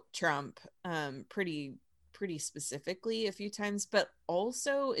out Trump pretty specifically a few times, but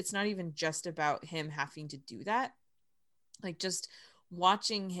also it's not even just about him having to do that. Like, just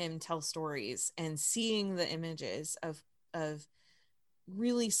watching him tell stories and seeing the images of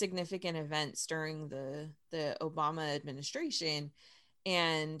really significant events during the Obama administration,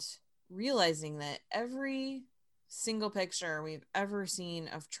 and realizing that every single picture we've ever seen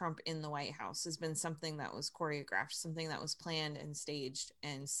of Trump in the White House has been something that was choreographed, something that was planned and staged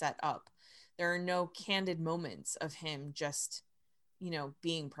and set up. there are no candid moments of him just,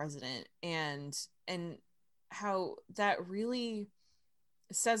 being president, and how that really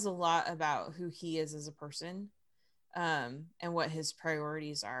says a lot about who he is as a person, and what his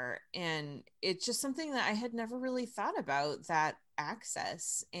priorities are. And it's just something that I had never really thought about, that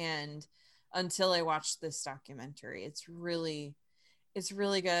access, and until I watched this documentary. It's really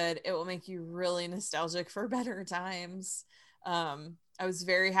good. It will make you really nostalgic for better times. I was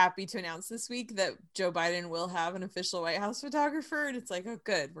very happy to announce this week that Joe Biden will have an official White House photographer, and it's like, oh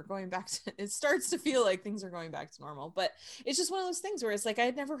good, we're going back to, it starts to feel like things are going back to normal. But it's just one of those things where it's like, I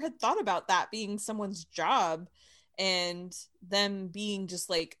had never had thought about that being someone's job, and them being just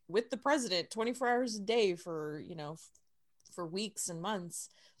like with the president 24 hours a day for for weeks and months,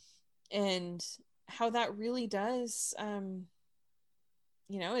 and how that really does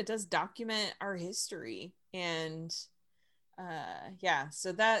it does document our history. And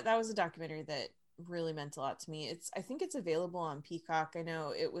so that was a documentary that really meant a lot to me. I think it's available on Peacock. I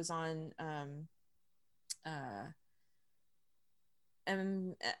know it was on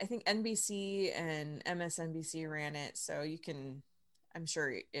I think NBC and MSNBC ran it, so I'm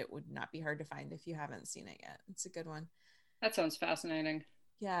sure it would not be hard to find if you haven't seen it yet. It's a good one. That sounds fascinating.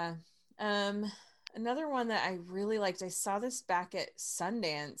 Yeah. Another one that I really liked, I saw this back at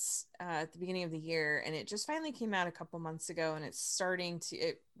Sundance at the beginning of the year, and it just finally came out a couple months ago, and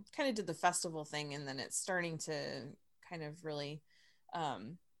it kind of did the festival thing, and then it's starting to kind of really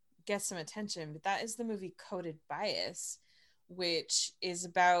get some attention. But that is the movie Coded Bias, which is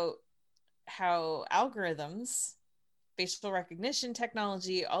about how algorithms, facial recognition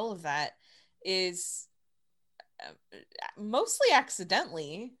technology, all of that is mostly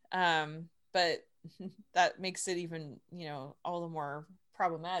accidentally, but that makes it even, all the more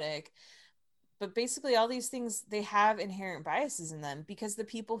problematic. But basically all these things, they have inherent biases in them, because the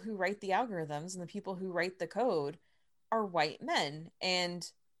people who write the algorithms and the people who write the code are white men, and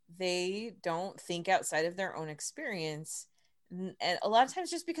they don't think outside of their own experience. And a lot of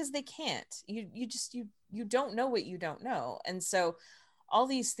times just because they can't, you don't know what you don't know. And so all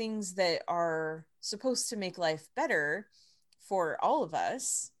these things that are supposed to make life better for all of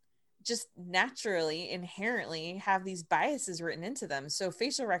us just naturally, inherently have these biases written into them. So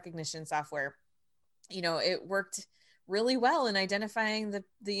facial recognition software, it worked really well in identifying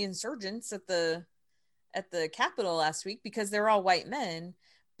the insurgents at the Capitol last week, because they're all white men.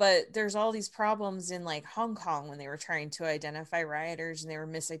 But there's all these problems in like Hong Kong when they were trying to identify rioters, and they were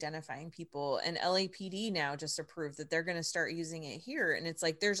misidentifying people. And LAPD now just approved that they're going to start using it here. And it's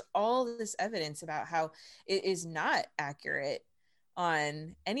like, there's all this evidence about how it is not accurate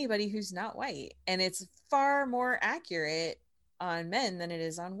on anybody who's not white. And it's far more accurate on men than it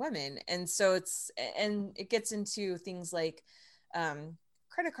is on women. And so it gets into things like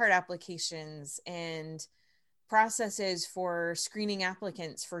credit card applications and processes for screening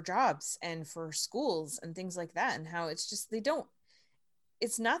applicants for jobs and for schools and things like that, and how it's just,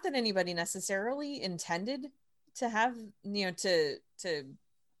 it's not that anybody necessarily intended to have, to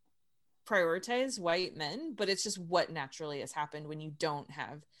prioritize white men, but it's just what naturally has happened when you don't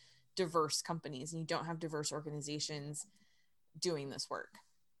have diverse companies and you don't have diverse organizations doing this work.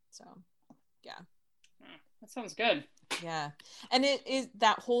 So yeah, that sounds good. Yeah. And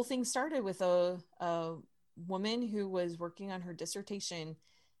that whole thing started with a woman who was working on her dissertation,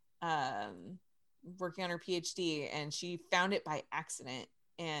 working on her PhD, and she found it by accident.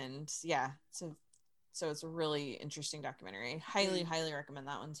 And yeah, so it's a really interesting documentary. Highly recommend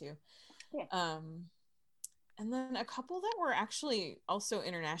that one too. Yeah. And then a couple that were actually also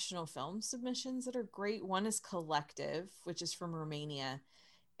international film submissions that are great. One is Collective, which is from Romania,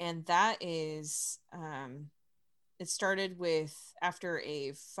 and that is it started with after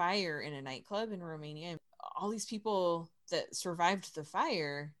a fire in a nightclub in Romania. All these people that survived the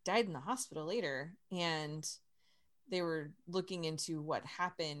fire died in the hospital later, and they were looking into what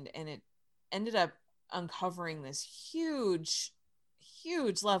happened, and it ended up uncovering this huge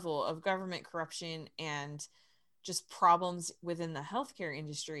level of government corruption and just problems within the healthcare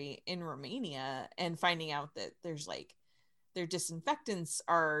industry in Romania, and finding out that there's like their disinfectants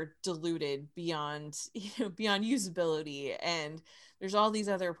are diluted beyond usability, and there's all these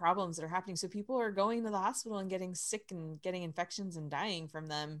other problems that are happening. So people are going to the hospital and getting sick and getting infections and dying from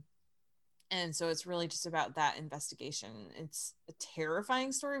them. And so it's really just about that investigation. It's a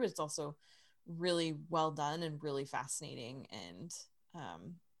terrifying story, but it's also really well done and really fascinating, and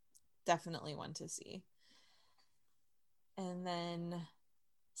definitely one to see. And then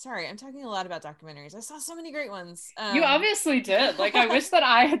Sorry, I'm talking a lot about documentaries. I saw so many great ones. You obviously did. Like, I wish that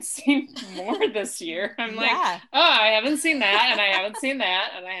I had seen more this year. I'm like, Yeah. oh, I haven't seen that, and I haven't seen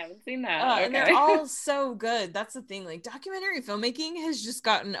that, and I haven't seen that. Okay. And they're all so good. That's the thing. Like, documentary filmmaking has just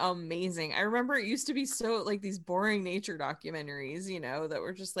gotten amazing. I remember it used to be so like these boring nature documentaries, you know, that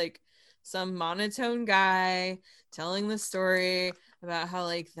were just like some monotone guy telling the story about how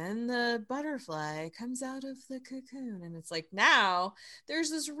like then the butterfly comes out of the cocoon, and it's like now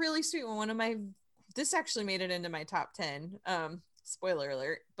there's this really sweet one. This actually made it into my top 10, spoiler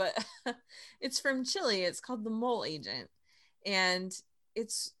alert, but it's from Chile. It's called The Mole Agent, and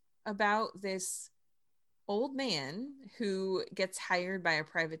it's about this old man who gets hired by a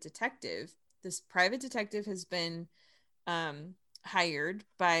private detective. This private detective has been hired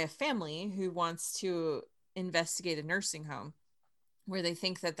by a family who wants to investigate a nursing home where they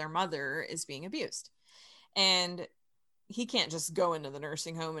think that their mother is being abused. And he can't just go into the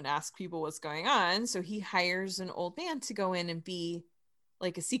nursing home and ask people what's going on. So he hires an old man to go in and be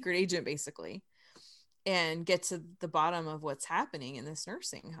like a secret agent, basically, and get to the bottom of what's happening in this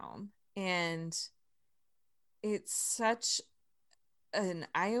nursing home. And it's such an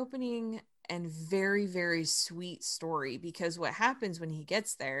eye-opening and very, very sweet story, because what happens when he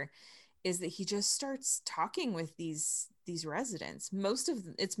gets there is that he just starts talking with these residents.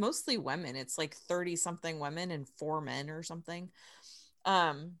 It's mostly women. It's like 30 something women and 4 men or something.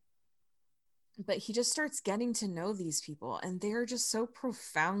 But he just starts getting to know these people, and they're just so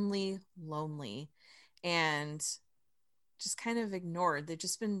profoundly lonely and just kind of ignored. They've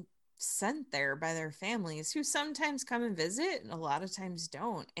just been sent there by their families, who sometimes come and visit and a lot of times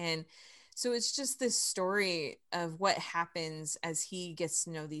don't. And so it's just this story of what happens as he gets to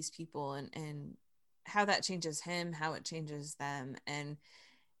know these people, and how that changes him, how it changes them. And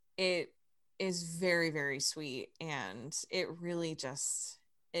it is very, very sweet. And it really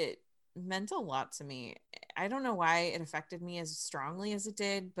it meant a lot to me. I don't know why it affected me as strongly as it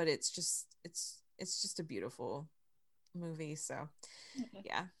did, but it's just a beautiful movie. So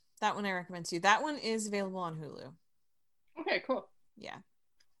yeah, that one I recommend too. That one is available on Hulu. Okay, cool. Yeah.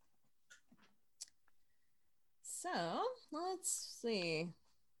 So let's see.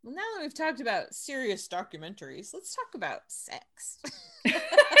 Well, now that we've talked about serious documentaries, let's talk about sex.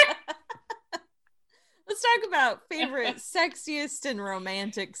 Let's talk about favorite sexiest and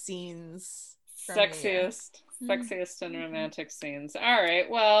romantic scenes. Sexiest and romantic scenes. All right.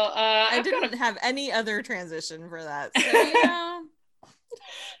 Well, I didn't have any other transition for that. So, you know.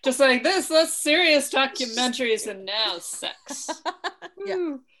 Just like this, that's serious documentaries, and now sex.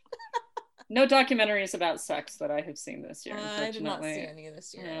 Yeah. No documentaries about sex that I have seen this year, unfortunately. I did not see any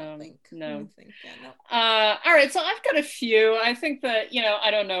this year, I don't think. No. No. All right, so I've got a few. I think that, you know,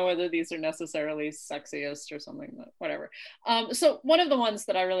 I don't know whether these are necessarily sexiest or something, but whatever. So one of the ones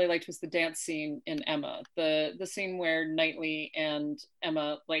that I really liked was the dance scene in Emma. The scene where Knightley and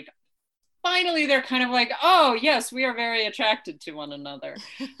Emma, like, finally they're kind of like, oh yes, we are very attracted to one another.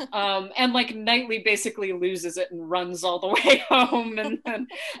 And like Knightley basically loses it and runs all the way home, and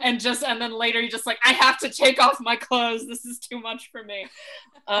then later you're just like, I have to take off my clothes, this is too much for me.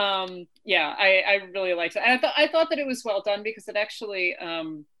 Yeah, I really liked it. I thought that it was well done, because it actually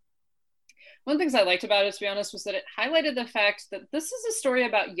one of the things I liked about it, to be honest, was that it highlighted the fact that this is a story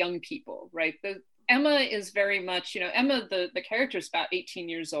about young people, right? Emma is very much, you know, Emma, the character is about 18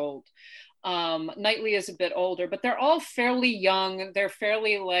 years old. Knightley is a bit older, but they're all fairly young. They're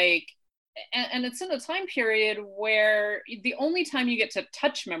fairly like, and it's in a time period where the only time you get to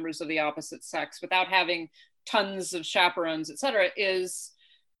touch members of the opposite sex without having tons of chaperones, etc., is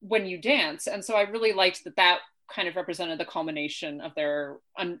when you dance. And so I really liked that kind of represented the culmination of their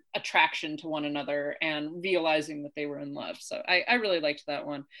attraction to one another and realizing that they were in love. So I really liked that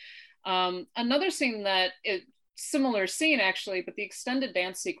one. Another scene similar scene actually, but the extended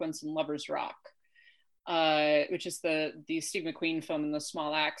dance sequence in Lovers Rock, which is the Steve McQueen film in the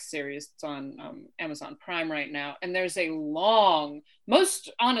Small Axe series. It's on Amazon Prime right now, and there's a long, most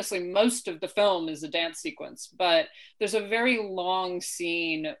of the film is a dance sequence, but there's a very long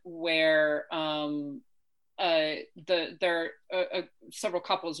scene where several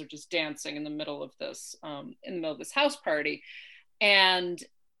couples are just dancing in the middle of this house party, and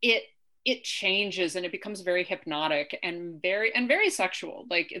it changes and it becomes very hypnotic and very sexual.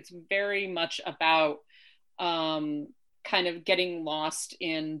 Like, it's very much about kind of getting lost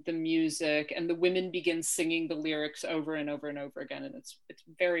in the music, and the women begin singing the lyrics over and over and over again, and it's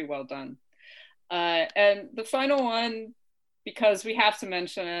very well done. And the final one, because we have to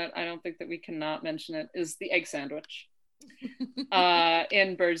mention it, I don't think that we cannot mention it, is the egg sandwich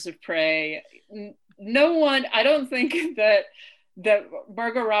in Birds of Prey. I don't think that that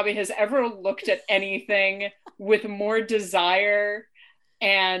Margot Robbie has ever looked at anything with more desire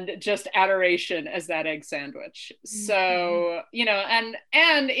and just adoration as that egg sandwich. So, you know, and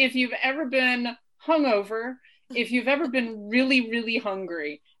if you've ever been hungover, if you've ever been really, really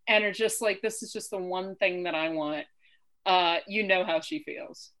hungry and are just like, this is just the one thing that I want, you know how she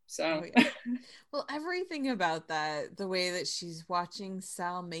feels. So, Oh, yeah. Well, everything about that, the way that she's watching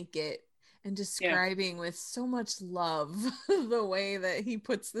Sal make it and describing with so much love the way that he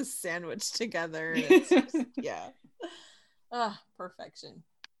puts this sandwich together. And it's just, yeah. Perfection.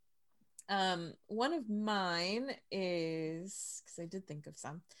 One of mine is, because I did think of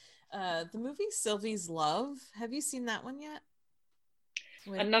some, the movie Sylvie's Love. Have you seen that one yet?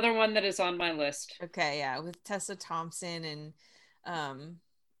 Another one that is on my list. Okay, yeah, with Tessa Thompson and I'm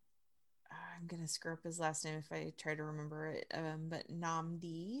gonna screw up his last name if I try to remember it. But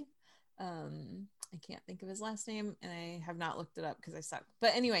Namdi. I can't think of his last name, and I have not looked it up because I suck.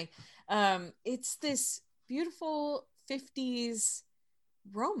 But anyway, it's this beautiful 50s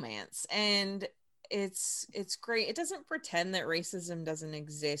romance, and it's great. It doesn't pretend that racism doesn't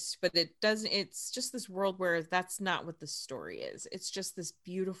exist, but it's just this world where that's not what the story is. It's just this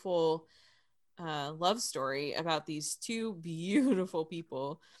beautiful love story about these two beautiful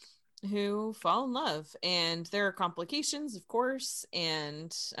people who fall in love, and there are complications, of course,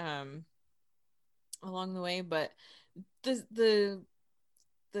 and along the way, but the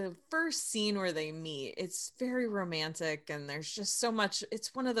first scene where they meet, it's very romantic, and there's just so much.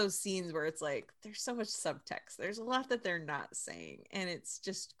 It's one of those scenes where it's like there's so much subtext, there's a lot that they're not saying, and it's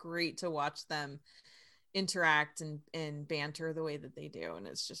just great to watch them interact and banter the way that they do, and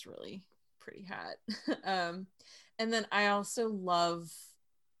it's just really pretty hot. And then I also love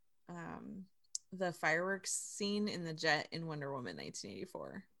the fireworks scene in the jet in Wonder Woman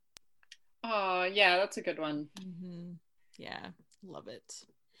 1984. Oh yeah, that's a good one. Yeah, love it.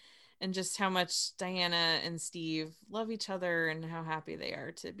 And just how much Diana and Steve love each other and how happy they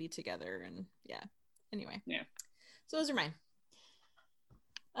are to be together. And yeah, anyway. Yeah. So those are mine.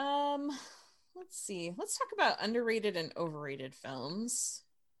 Let's see. Let's talk about underrated and overrated films.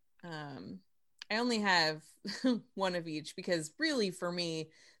 I only have one of each because really for me,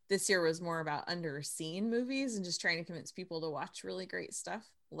 this year was more about underseen movies and just trying to convince people to watch really great stuff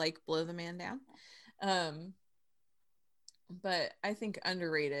like Blow the Man Down. But I think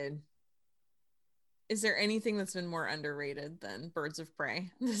underrated. Is there anything that's been more underrated than Birds of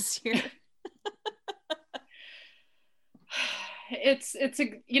Prey this year? It's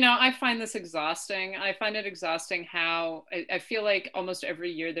you know, I find this exhausting. I find it exhausting how I feel like almost every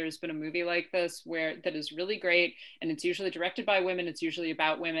year there's been a movie like this that is really great, and it's usually directed by women, it's usually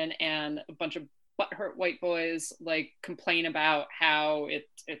about women, and a bunch of butthurt white boys like complain about how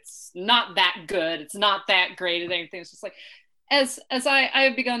it's not that good, it's not that great and everything. It's just like, as I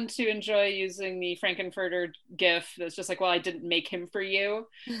have begun to enjoy using the Frankenfurter gif that's just like, well, I didn't make him for you.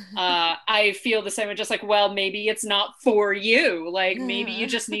 I feel the same way, just like, well, maybe it's not for you. Like, maybe you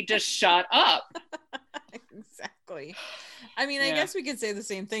just need to shut up. Exactly. I mean, I guess we could say the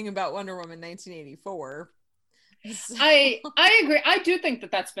same thing about Wonder Woman 1984. So. I agree. I do think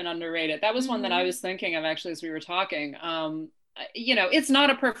that that's been underrated. That was one that I was thinking of actually as we were talking. You know, it's not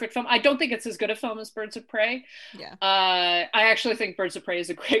a perfect film. I don't think it's as good a film as Birds of Prey. Yeah. I actually think Birds of Prey is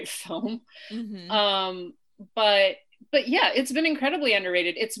a great film. But yeah, it's been incredibly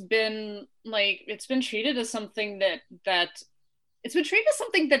underrated. It's been treated as something that it's been treated as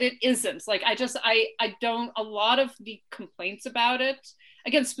something that it isn't. Like, I don't, a lot of the complaints about it,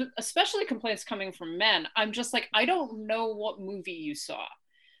 again, especially complaints coming from men, I'm just like, I don't know what movie you saw.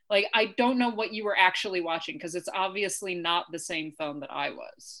 Like, I don't know what you were actually watching, because it's obviously not the same film that I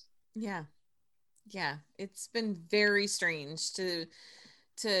was. Yeah. Yeah. It's been very strange to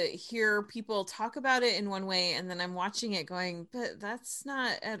hear people talk about it in one way, and then I'm watching it going, but that's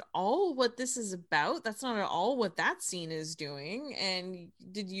not at all what this is about. That's not at all what that scene is doing. And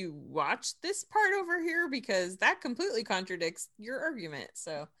did you watch this part over here? Because that completely contradicts your argument.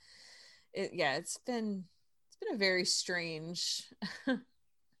 So it's been a very strange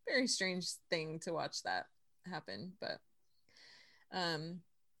very strange thing to watch that happen. But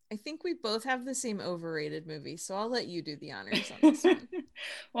I think we both have the same overrated movie, so I'll let you do the honors on this one.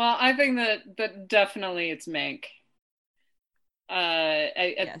 Well, I think that definitely it's Mank.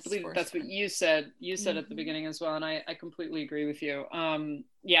 I believe that's what you said. You said at the beginning as well, and I completely agree with you.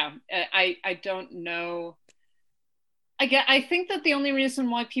 Yeah, I don't know. I think that the only reason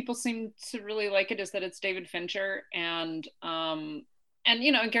why people seem to really like it is that it's David Fincher, and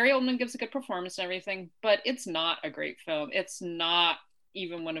you know, Gary Oldman gives a good performance and everything, but it's not a great film. It's not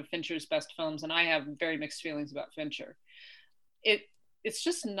even one of Fincher's best films, and I have very mixed feelings about Fincher. it's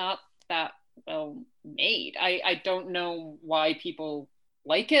just not that well made. I don't know why people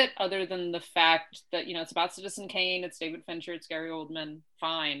like it, other than the fact that, you know, it's about Citizen Kane, it's David Fincher, it's Gary Oldman,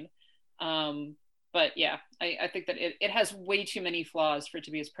 fine. But yeah, I think that it has way too many flaws for it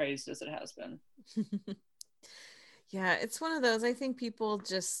to be as praised as it has been. Yeah, it's one of those, I think people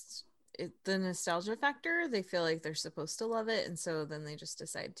just, the nostalgia factor, they feel like they're supposed to love it, and so then they just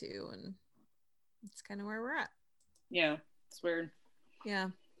decide to, and it's kind of where we're at. Yeah, it's weird.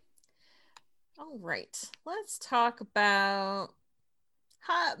 Yeah. All right, let's talk about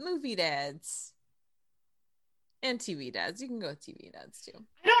hot movie dads and TV dads. You can go with TV dads too.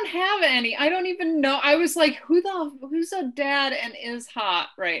 I don't have any. I don't even know. I was like, who's a dad and is hot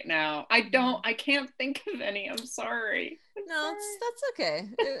right now? I can't think of any. I'm sorry. No, that's okay.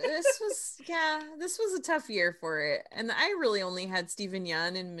 This was a tough year for it. And I really only had Stephen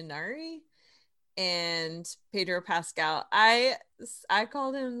Yeun and Minari and Pedro Pascal. I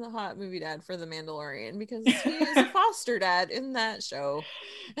called him the hot movie dad for The Mandalorian because he is a foster dad in that show.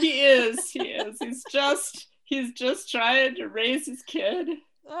 He is. He's just trying to raise his kid.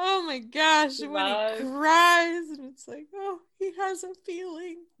 Oh my gosh, when he cries and it's like, oh, he has a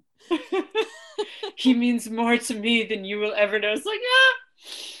feeling. He means more to me than you will ever know. It's like, ah.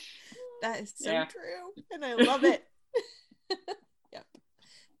 That is so true. And I love it. Yep.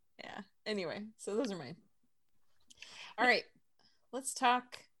 Yeah. Anyway, so those are mine. All right. Let's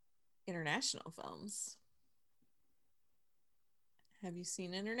talk international films. Have you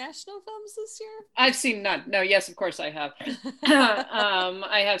seen international films this year? I've seen none. No, yes, of course I have.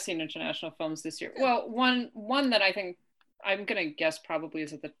 I have seen international films this year. Well, one that I think I'm gonna guess probably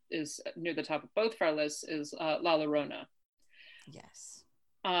is near the top of both of our lists is La Llorona. Yes.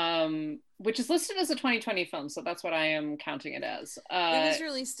 Which is listed as a 2020 film, so that's what I am counting it as. It was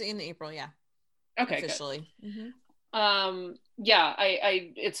released in April, yeah. Okay, officially. Mm-hmm. Yeah,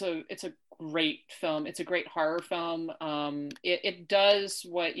 it's a great film. It's a great horror film. It does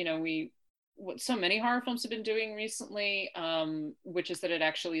what so many horror films have been doing recently, which is that it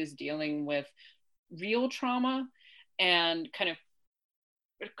actually is dealing with real trauma and kind of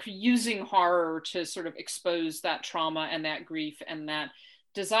using horror to sort of expose that trauma and that grief and that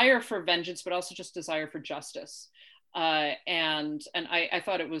desire for vengeance, but also just desire for justice. And I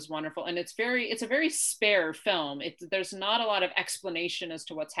thought it was wonderful, and it's a very spare film. There's not a lot of explanation as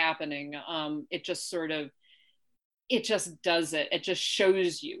to what's happening. It just does it. It just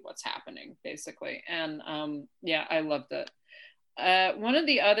shows you what's happening, basically. And yeah, I loved it. One of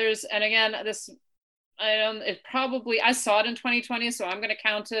the others, and again, I saw it in 2020, so I'm going to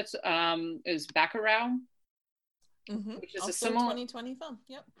count it, is Bacurau. Mm-hmm. Which is also a similar 2020 film.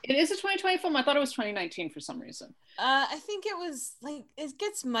 Yep. It is a 2020 film. I thought it was 2019 for some reason. I think it was like, it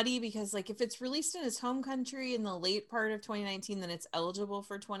gets muddy because like if it's released in its home country in the late part of 2019, then it's eligible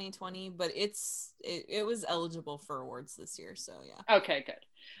for 2020, but it was eligible for awards this year, so yeah. Okay, good.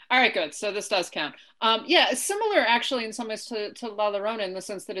 All right, good. So this does count. Yeah, it's similar actually in some ways to La Llorona, in the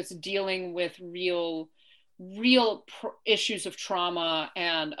sense that it's dealing with real issues of trauma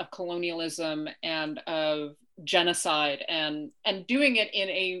and of colonialism and of genocide, and doing it in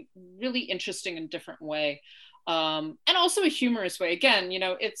a really interesting and different way, and also a humorous way. Again,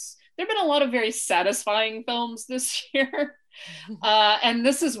 there've been a lot of very satisfying films this year, and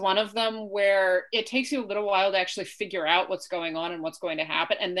this is one of them where it takes you a little while to actually figure out what's going on and what's going to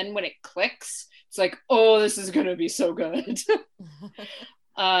happen, and then when it clicks, it's like, oh, this is going to be so good.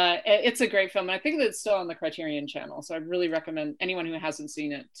 It's a great film, and I think that it's still on the Criterion Channel, so I really recommend anyone who hasn't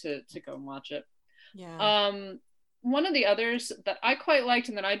seen it to go and watch it. Yeah. One of the others that I quite liked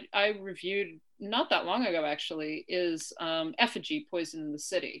and that I reviewed not that long ago actually is Effigy, Poison in the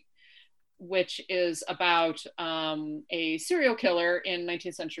City, which is about a serial killer in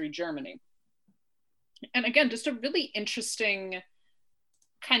 19th century Germany. And again, just a really interesting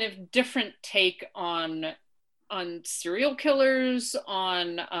kind of different take on serial killers,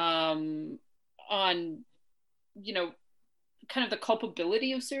 on kind of the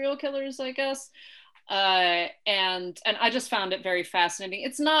culpability of serial killers, I guess. And I just found it very fascinating.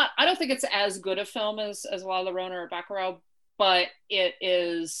 I don't think it's as good a film as La Llorona or Bacurau, but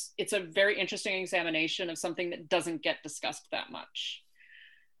it's a very interesting examination of something that doesn't get discussed that much.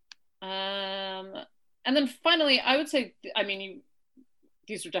 And then finally, I would say,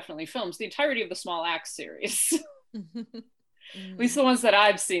 these are definitely films, the entirety of the Small Axe series. At least the ones that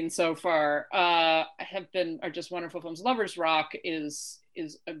I've seen so far are just wonderful films. Lovers Rock is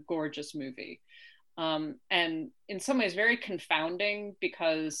a gorgeous movie. and in some ways very confounding,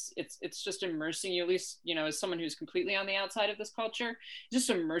 because it's just immersing you, at least, you know, as someone who's completely on the outside of this culture, just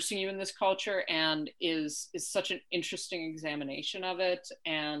immersing you in this culture, and is such an interesting examination of it.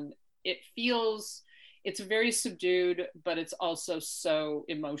 And it feels, it's very subdued, but it's also so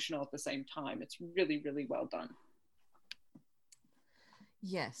emotional at the same time. It's really, really well done.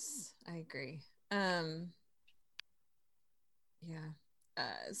 Yes, I agree. Yeah.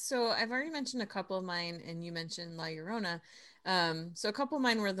 So I've already mentioned a couple of mine, and you mentioned La Llorona. So a couple of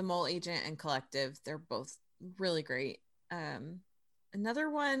mine were The Mole Agent and Collective. They're both really great. Another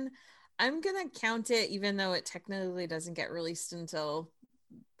one, I'm gonna count it, even though it technically doesn't get released until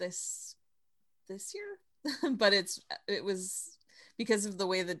this year, but it was, because of the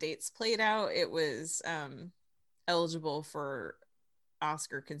way the dates played out, it was eligible for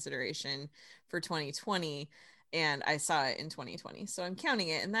Oscar consideration for 2020, and I saw it in 2020, so I'm counting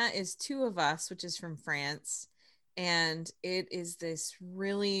it. And that is Two of Us, which is from France, and it is this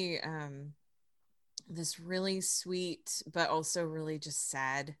really sweet but also really just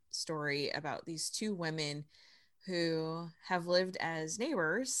sad story about these two women who have lived as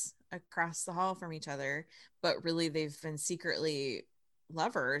neighbors across the hall from each other, but really they've been secretly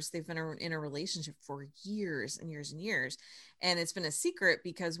lovers. They've been in a relationship for years and years and years, and it's been a secret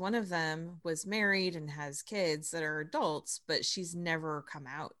because one of them was married and has kids that are adults, but she's never come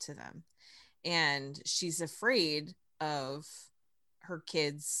out to them, and she's afraid of her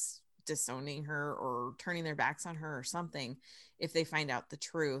kids disowning her or turning their backs on her or something if they find out the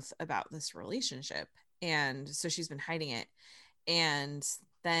truth about this relationship. And so she's been hiding it, and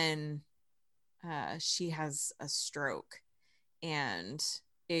then she has a stroke, and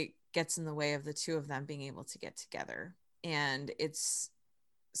it gets in the way of the two of them being able to get together. And it's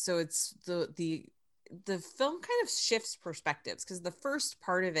the film kind of shifts perspectives, because the first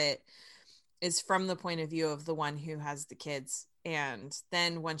part of it is from the point of view of the one who has the kids, and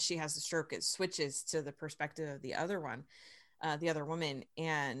then when she has the stroke, it switches to the perspective of the other one, the other woman,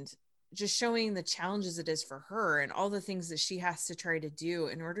 and just showing the challenges it is for her and all the things that she has to try to do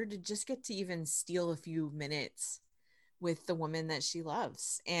in order to just get to even steal a few minutes with the woman that she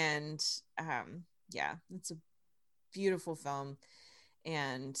loves. And yeah, it's a beautiful film.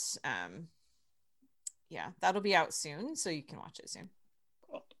 And yeah, that'll be out soon, so you can watch it soon.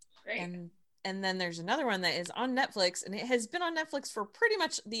 Cool. Great. And then there's another one that is on Netflix, and it has been on Netflix for pretty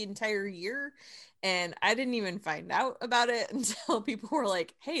much the entire year. And I didn't even find out about it until people were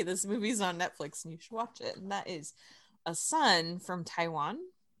like, hey, this movie's on Netflix and you should watch it. And that is A Son from Taiwan,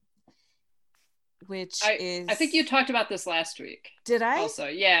 which is... I think you talked about this last week. Did I? Also,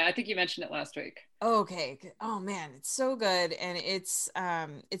 yeah, I think you mentioned it last week. Okay. Oh man, it's so good. And it's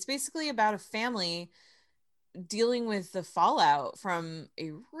basically about a family dealing with the fallout from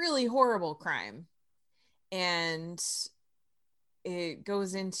a really horrible crime. And it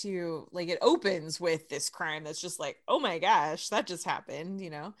goes into, like, it opens with this crime that's just like, oh my gosh, that just happened, you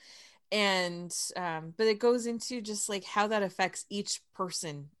know? And but it goes into just like how that affects each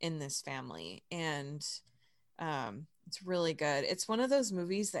person in this family. And it's really good. It's one of those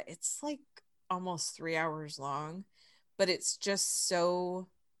movies that it's like almost 3 hours long, but it's just so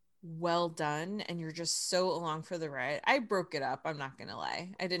well done, and you're just so along for the ride. I broke it up, I'm not gonna lie.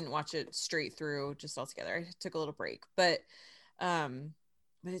 I didn't watch it straight through just all together. I took a little break, but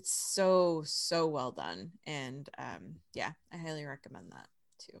it's so well done. And yeah, I highly recommend that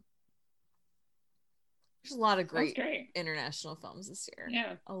too. There's a lot of great international films this year.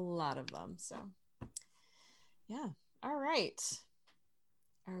 Yeah, a lot of them. So yeah. All right,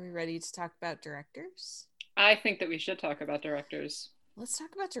 are we ready to talk about directors? I think that we should talk about directors. Let's talk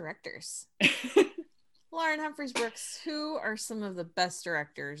about directors. Lauren Humphries Brooks, who are some of the best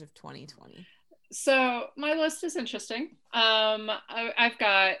directors of 2020? So my list is interesting. I've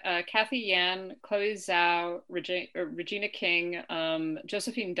got Kathy Yan, Chloe Zhao, Regina King,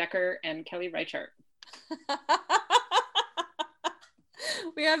 Josephine Decker, and Kelly Reichardt.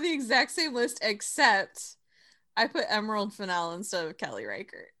 We have the exact same list, except I put Emerald Fennell instead of Kelly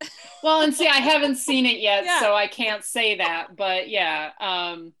Reichardt. Well, and see, I haven't seen it yet, so I can't say that. But yeah,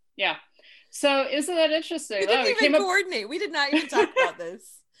 yeah. So isn't that interesting? We didn't even coordinate. We did not even talk about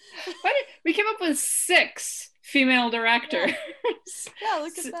this. We came up with 6 female directors. Yeah,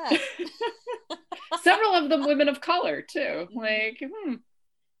 look at that. Several of them women of color too. Like,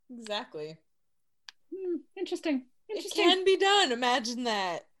 exactly. Interesting. It can be done. Imagine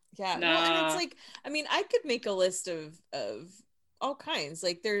that. Yeah. No. Well, and it's like, I mean, I could make a list of all kinds.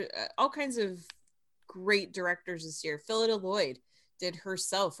 Like, there all kinds of great directors this year. Phillida Lloyd did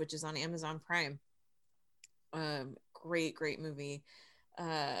Herself, which is on Amazon Prime. Great movie.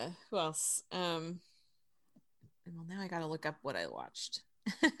 Who else? Well, now I gotta look up what I watched.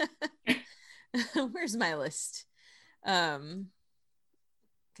 Where's my list? Because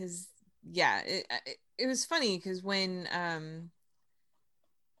yeah, it was funny because when I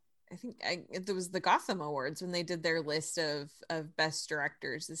think there was the Gotham Awards when they did their list of best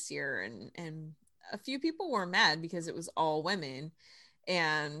directors this year, and a few people were mad because it was all women,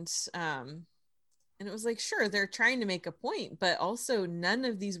 and it was like, sure, they're trying to make a point, but also none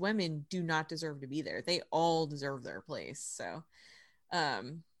of these women do not deserve to be there. They all deserve their place. So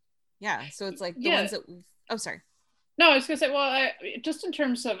yeah, so it's like the ones that oh, sorry. No, I was gonna say, well, just in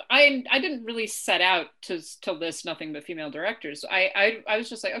terms of, I didn't really set out to list nothing but female directors. I was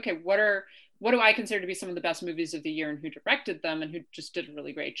just like, okay, what do I consider to be some of the best movies of the year, and who directed them, and who just did a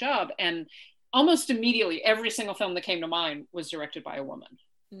really great job? And almost immediately, every single film that came to mind was directed by a woman.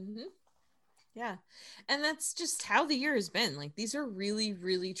 Mm-hmm. Yeah, and that's just how the year has been. Like, these are really,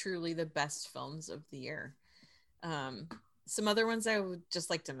 really, truly the best films of the year. Some other ones I would just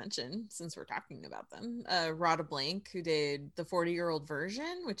like to mention, since we're talking about them. Rhoda Blank, who did The 40-Year-Old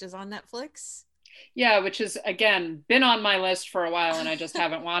Version, which is on Netflix. Yeah, which is, again, been on my list for a while, and I just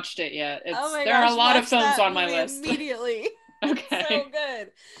haven't watched it yet. There are a lot of films on my list. Immediately. Okay. So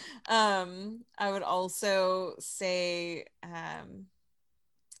good. I would also say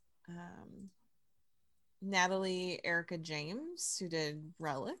Natalie Erica James, who did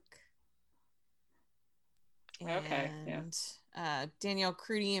Relic. Okay, and Danielle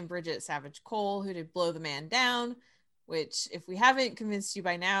Crudy and Bridget Savage Cole, who did Blow the Man Down, which if we haven't convinced you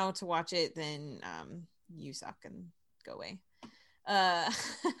by now to watch it, then you suck and go away.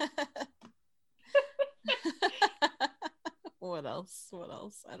 What else?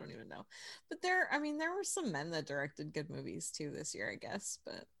 I don't even know. But there were some men that directed good movies too this year, I guess,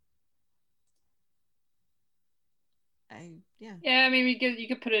 but I mean, you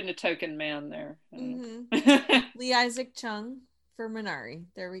could put in a token man there. Mm-hmm. Lee Isaac Chung for Minari.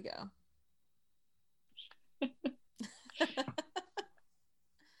 There we go.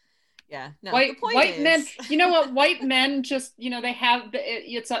 Yeah, no. White men. You know what? White men just, they have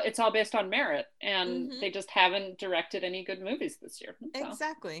it's all based on merit, and Mm-hmm. they just haven't directed any good movies this year. So.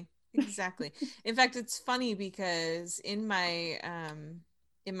 Exactly. In fact, it's funny because in my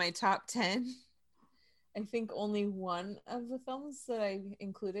top 10. I think only one of the films that I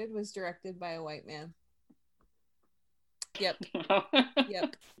included was directed by a white man. Yep.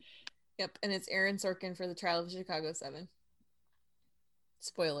 And it's Aaron Sorkin for The Trial of Chicago 7.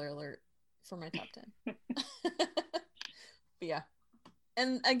 Spoiler alert for my top 10. But yeah.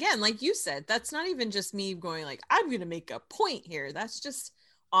 And again, like you said, that's not even just me going like, I'm going to make a point here. That's just,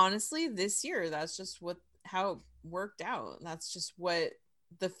 honestly, this year, that's just how it worked out. That's just what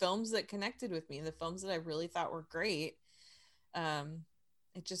the films that connected with me, the films that I really thought were great,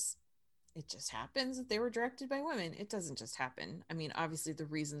 it just happens that they were directed by women. It doesn't just happen. I mean, obviously the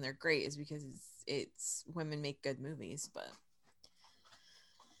reason they're great is because it's women make good movies, but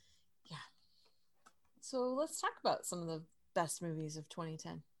yeah. So let's talk about some of the best movies of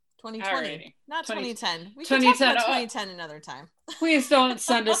 2010. 2020, Alrighty. Not 20, 2010. We can talk about 2010 another time. Please don't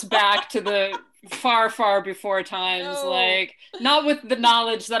send us back to the far, far before times. No. Like, not with the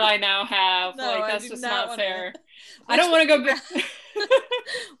knowledge that I now have. No, like, I that's do just not not fair. wanna- I don't want to go back.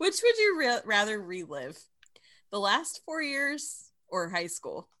 Which would you rather relive? The last 4 years or high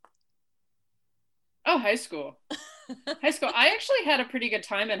school? Oh, high school. I actually had a pretty good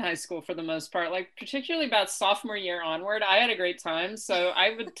time in high school for the most part, like particularly about sophomore year onward. I had a great time, so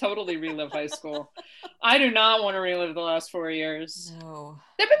I would totally relive high school. I do not want to relive the last 4 years. No.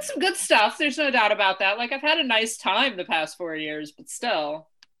 There've been some good stuff, there's no doubt about that. Like, I've had a nice time the past 4 years, but still.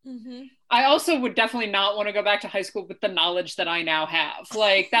 Mm-hmm. I also would definitely not want to go back to high school with the knowledge that I now have.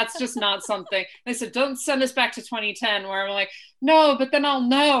 Like, that's just not something. They said, don't send us back to 2010, where I'm like, no, but then I'll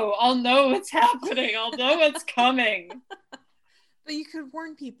know what's happening. I'll know what's coming. But you could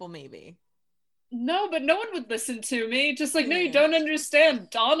warn people, maybe. No, but no one would listen to me. Just like, no, you don't understand.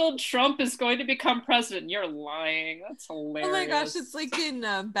 Donald Trump is going to become president. You're lying. That's hilarious. Oh my gosh, it's like in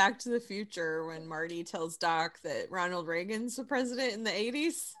Back to the Future when Marty tells Doc that Ronald Reagan's the president in the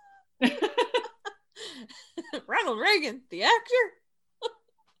 80s. Ronald Reagan, the actor.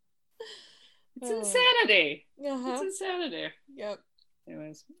 It's insanity. Uh-huh. It's insanity. Yep.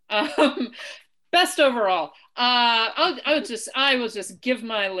 Anyways, best overall. I will just give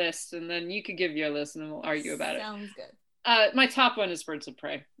my list, and then you could give your list, and then we'll argue about it. Sounds good. My top one is Birds of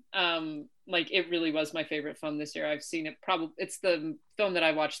Prey. Like, it really was my favorite film this year. I've seen it it's the film that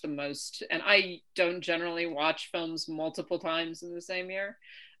I watched the most, and I don't generally watch films multiple times in the same year.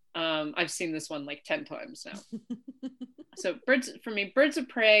 I've seen this one like 10 times now. So Birds of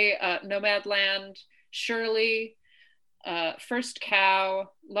Prey, Nomadland, Shirley, First Cow,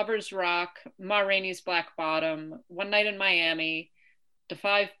 Lover's Rock, Ma Rainey's Black Bottom, One Night in Miami, Da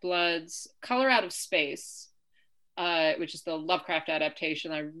 5 Bloods, Color Out of Space, which is the Lovecraft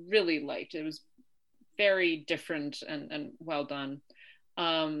adaptation I really liked. It was very different and well done.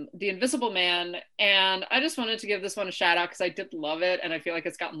 The Invisible Man, and I just wanted to give this one a shout out because I did love it, and I feel like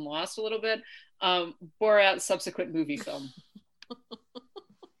it's gotten lost a little bit. Borat's subsequent movie film.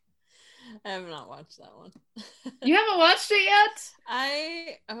 I have not watched that one. You haven't watched it yet?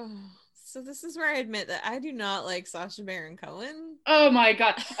 So this is where I admit that I do not like Sacha Baron Cohen. Oh my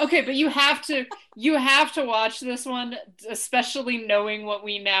god. Okay, but you have to watch this one, especially knowing what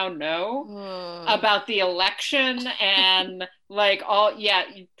we now know about the election and like all. Yeah,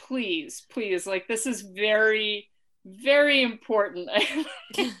 please, like this is very, very important.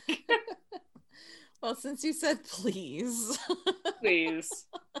 Well, since you said please. Please.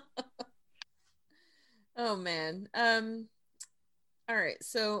 Oh man. All right,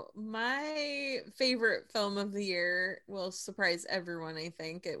 so my favorite film of the year will surprise everyone, I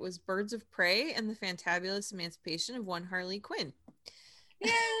think. It was Birds of Prey and the Fantabulous Emancipation of One Harley Quinn.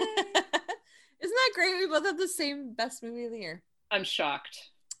 Yay! Isn't that great? We both have the same best movie of the year. I'm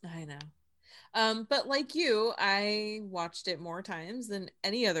shocked. I know. But like you, I watched it more times than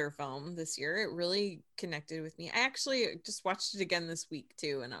any other film this year. It really connected with me. I actually just watched it again this week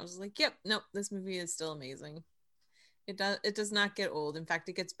too, and I was like, yep, nope, this movie is still amazing. It does not get old. In fact,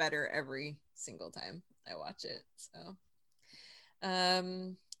 it gets better every single time I watch it. So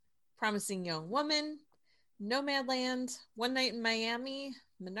Promising Young Woman, Nomadland, One Night in Miami,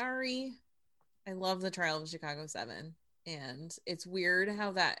 Minari. I love The Trial of Chicago 7. And it's weird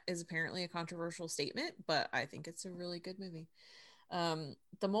how that is apparently a controversial statement, but I think it's a really good movie.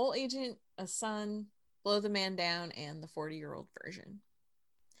 The Mole Agent, A Son, Blow the Man Down, and The 40-Year-Old Version.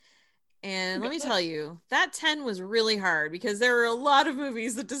 And let me tell you, that 10 was really hard because there were a lot of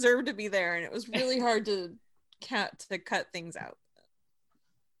movies that deserved to be there, and it was really hard to cut things out.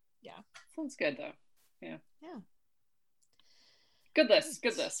 Yeah. Sounds good, though. Yeah. Yeah. Good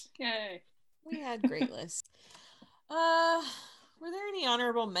list. Yay. We had great lists. Were there any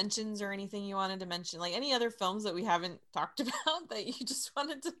honorable mentions or anything you wanted to mention? Like any other films that we haven't talked about that you just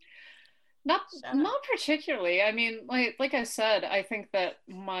wanted to... Not particularly. I mean, like I said, I think that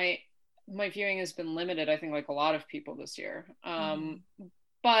my viewing has been limited. I think like a lot of people this year.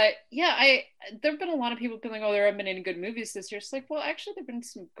 But yeah, there've been a lot of people being like, oh, there haven't been any good movies this year. It's like, well, actually, there've been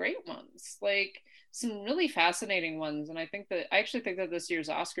some great ones, like some really fascinating ones. And I actually think that this year's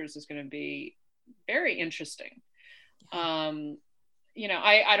Oscars is going to be very interesting. You know,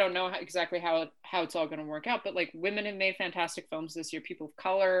 I don't know exactly how it's all going to work out, but like women have made fantastic films this year. People of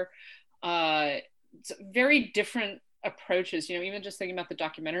color, very different approaches. You know, even just thinking about the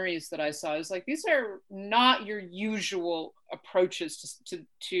documentaries that I saw, is like these are not your usual approaches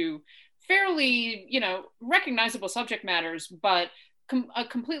to fairly, you know, recognizable subject matters, but a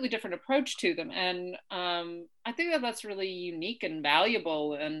completely different approach to them. And I think that that's really unique and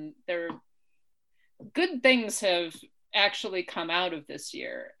valuable. And good things have actually come out of this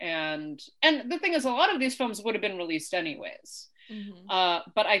year. And the thing is, a lot of these films would have been released anyways.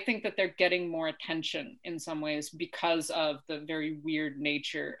 But I think that they're getting more attention in some ways because of the very weird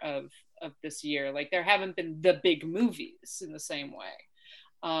nature of this year. Like there haven't been the big movies in the same way.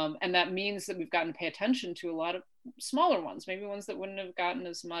 And that means that we've gotten to pay attention to a lot of smaller ones, maybe ones that wouldn't have gotten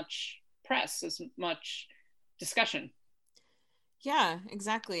as much press, as much discussion. Yeah,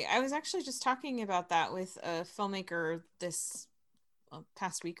 exactly. I was actually just talking about that with a filmmaker this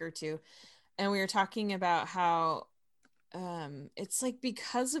past week or two. And we were talking about how it's like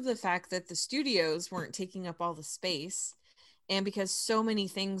because of the fact that the studios weren't taking up all the space, and because so many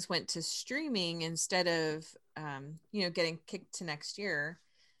things went to streaming instead of you know, getting kicked to next year,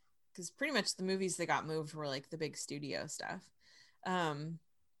 because pretty much the movies that got moved were like the big studio stuff.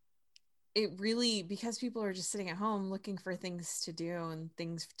 It really, because people are just sitting at home looking for things to do and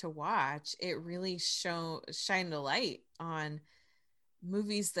things to watch, it really shined a light on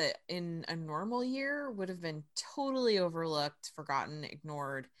movies that in a normal year would have been totally overlooked, forgotten,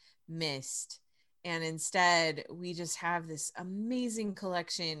 ignored, missed. And instead, we just have this amazing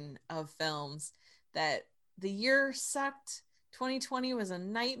collection of films that the year sucked. 2020 was a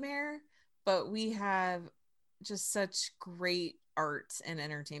nightmare, but we have just such great art and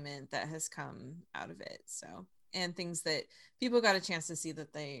entertainment that has come out of it. So, and things that people got a chance to see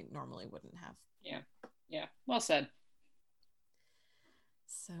that they normally wouldn't have. Yeah. Well said.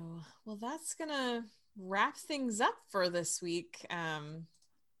 So, well, that's gonna wrap things up for this week.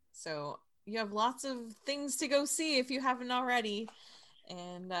 So you have lots of things to go see if you haven't already.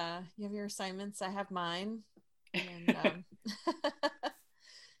 And you have your assignments. I have mine. And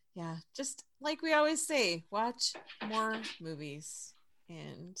yeah, just like we always say, watch more movies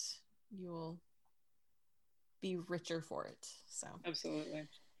and you will be richer for it. So Absolutely.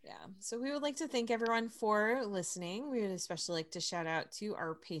 yeah. So we would like to thank everyone for listening. We would especially like to shout out to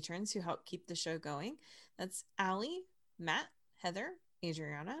our patrons who help keep the show going. That's Allie, Matt, Heather,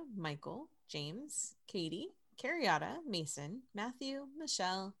 Adriana, Michael, James, Katie, Carriata, Mason, Matthew,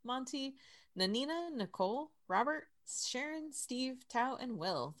 Michelle, Monty, Nanina, Nicole, Robert, Sharon, Steve, Tao, and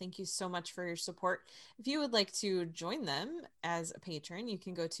Will. Thank you so much for your support. If you would like to join them as a patron, you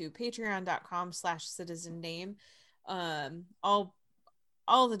can go to patreon.com/citizendame.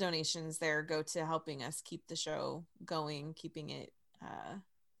 All the donations there go to helping us keep the show going, keeping it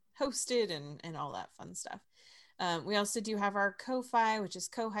hosted and all that fun stuff. We also do have our Ko-Fi, which is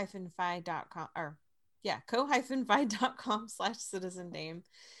ko-fi.com ko-fi.com/citizendame.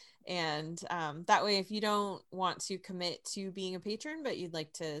 And that way, if you don't want to commit to being a patron, but you'd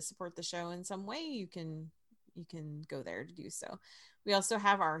like to support the show in some way, you can go there to do so. We also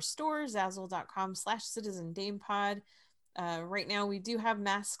have our store, zazzle.com/citizendamepod. Right now, we do have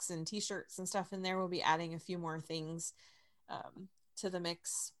masks and t-shirts and stuff in there. We'll be adding a few more things to the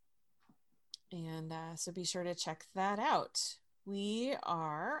mix. And so be sure to check that out. We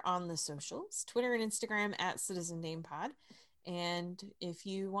are on the socials, Twitter and Instagram @CitizenDamePod. And if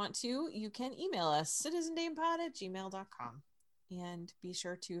you want to, you can email us, citizendamepod@gmail.com. And be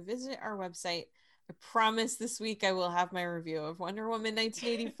sure to visit our website. I promise this week I will have my review of Wonder Woman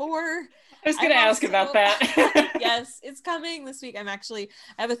 1984. I was going to ask about that. Yes, it's coming this week. I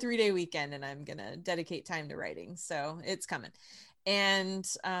have a 3-day weekend and I'm going to dedicate time to writing. So it's coming. And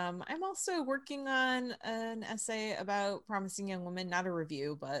I'm also working on an essay about Promising Young Woman, not a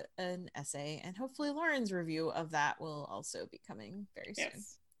review, but an essay. And hopefully Lauren's review of that will also be coming very soon.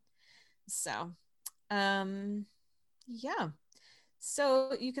 Yes. So, yeah.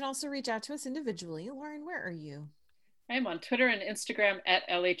 So you can also reach out to us individually. Lauren, where are you? I am on Twitter and Instagram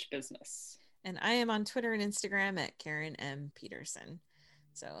 @LHBusiness. And I am on Twitter and Instagram @Karen M. Peterson.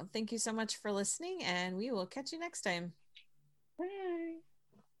 So thank you so much for listening, and we will catch you next time. Bye.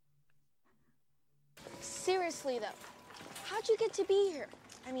 Seriously though, how'd you get to be here?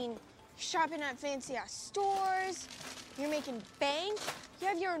 I mean, shopping at fancy ass stores, you're making bank, you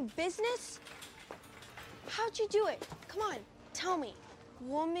have your own business. How'd you do it? Come on, tell me.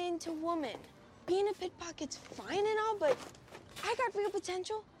 Woman to woman. Being a pickpocket's fine and all, but I got real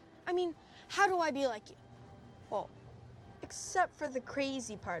potential. I mean, how do I be like you? Well, except for the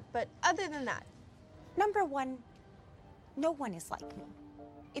crazy part, but other than that. Number one, no one is like me.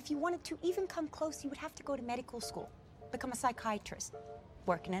 If you wanted to even come close, you would have to go to medical school, become a psychiatrist,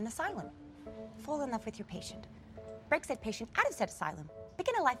 work in an asylum, fall in love with your patient, break said patient out of said asylum,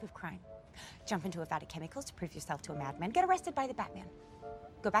 begin a life of crime, jump into a vat of chemicals to prove yourself to a madman, get arrested by the Batman,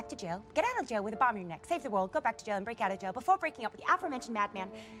 go back to jail, get out of jail with a bomb in your neck, save the world, go back to jail and break out of jail before breaking up with the aforementioned madman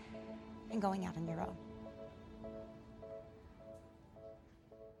and going out on your own.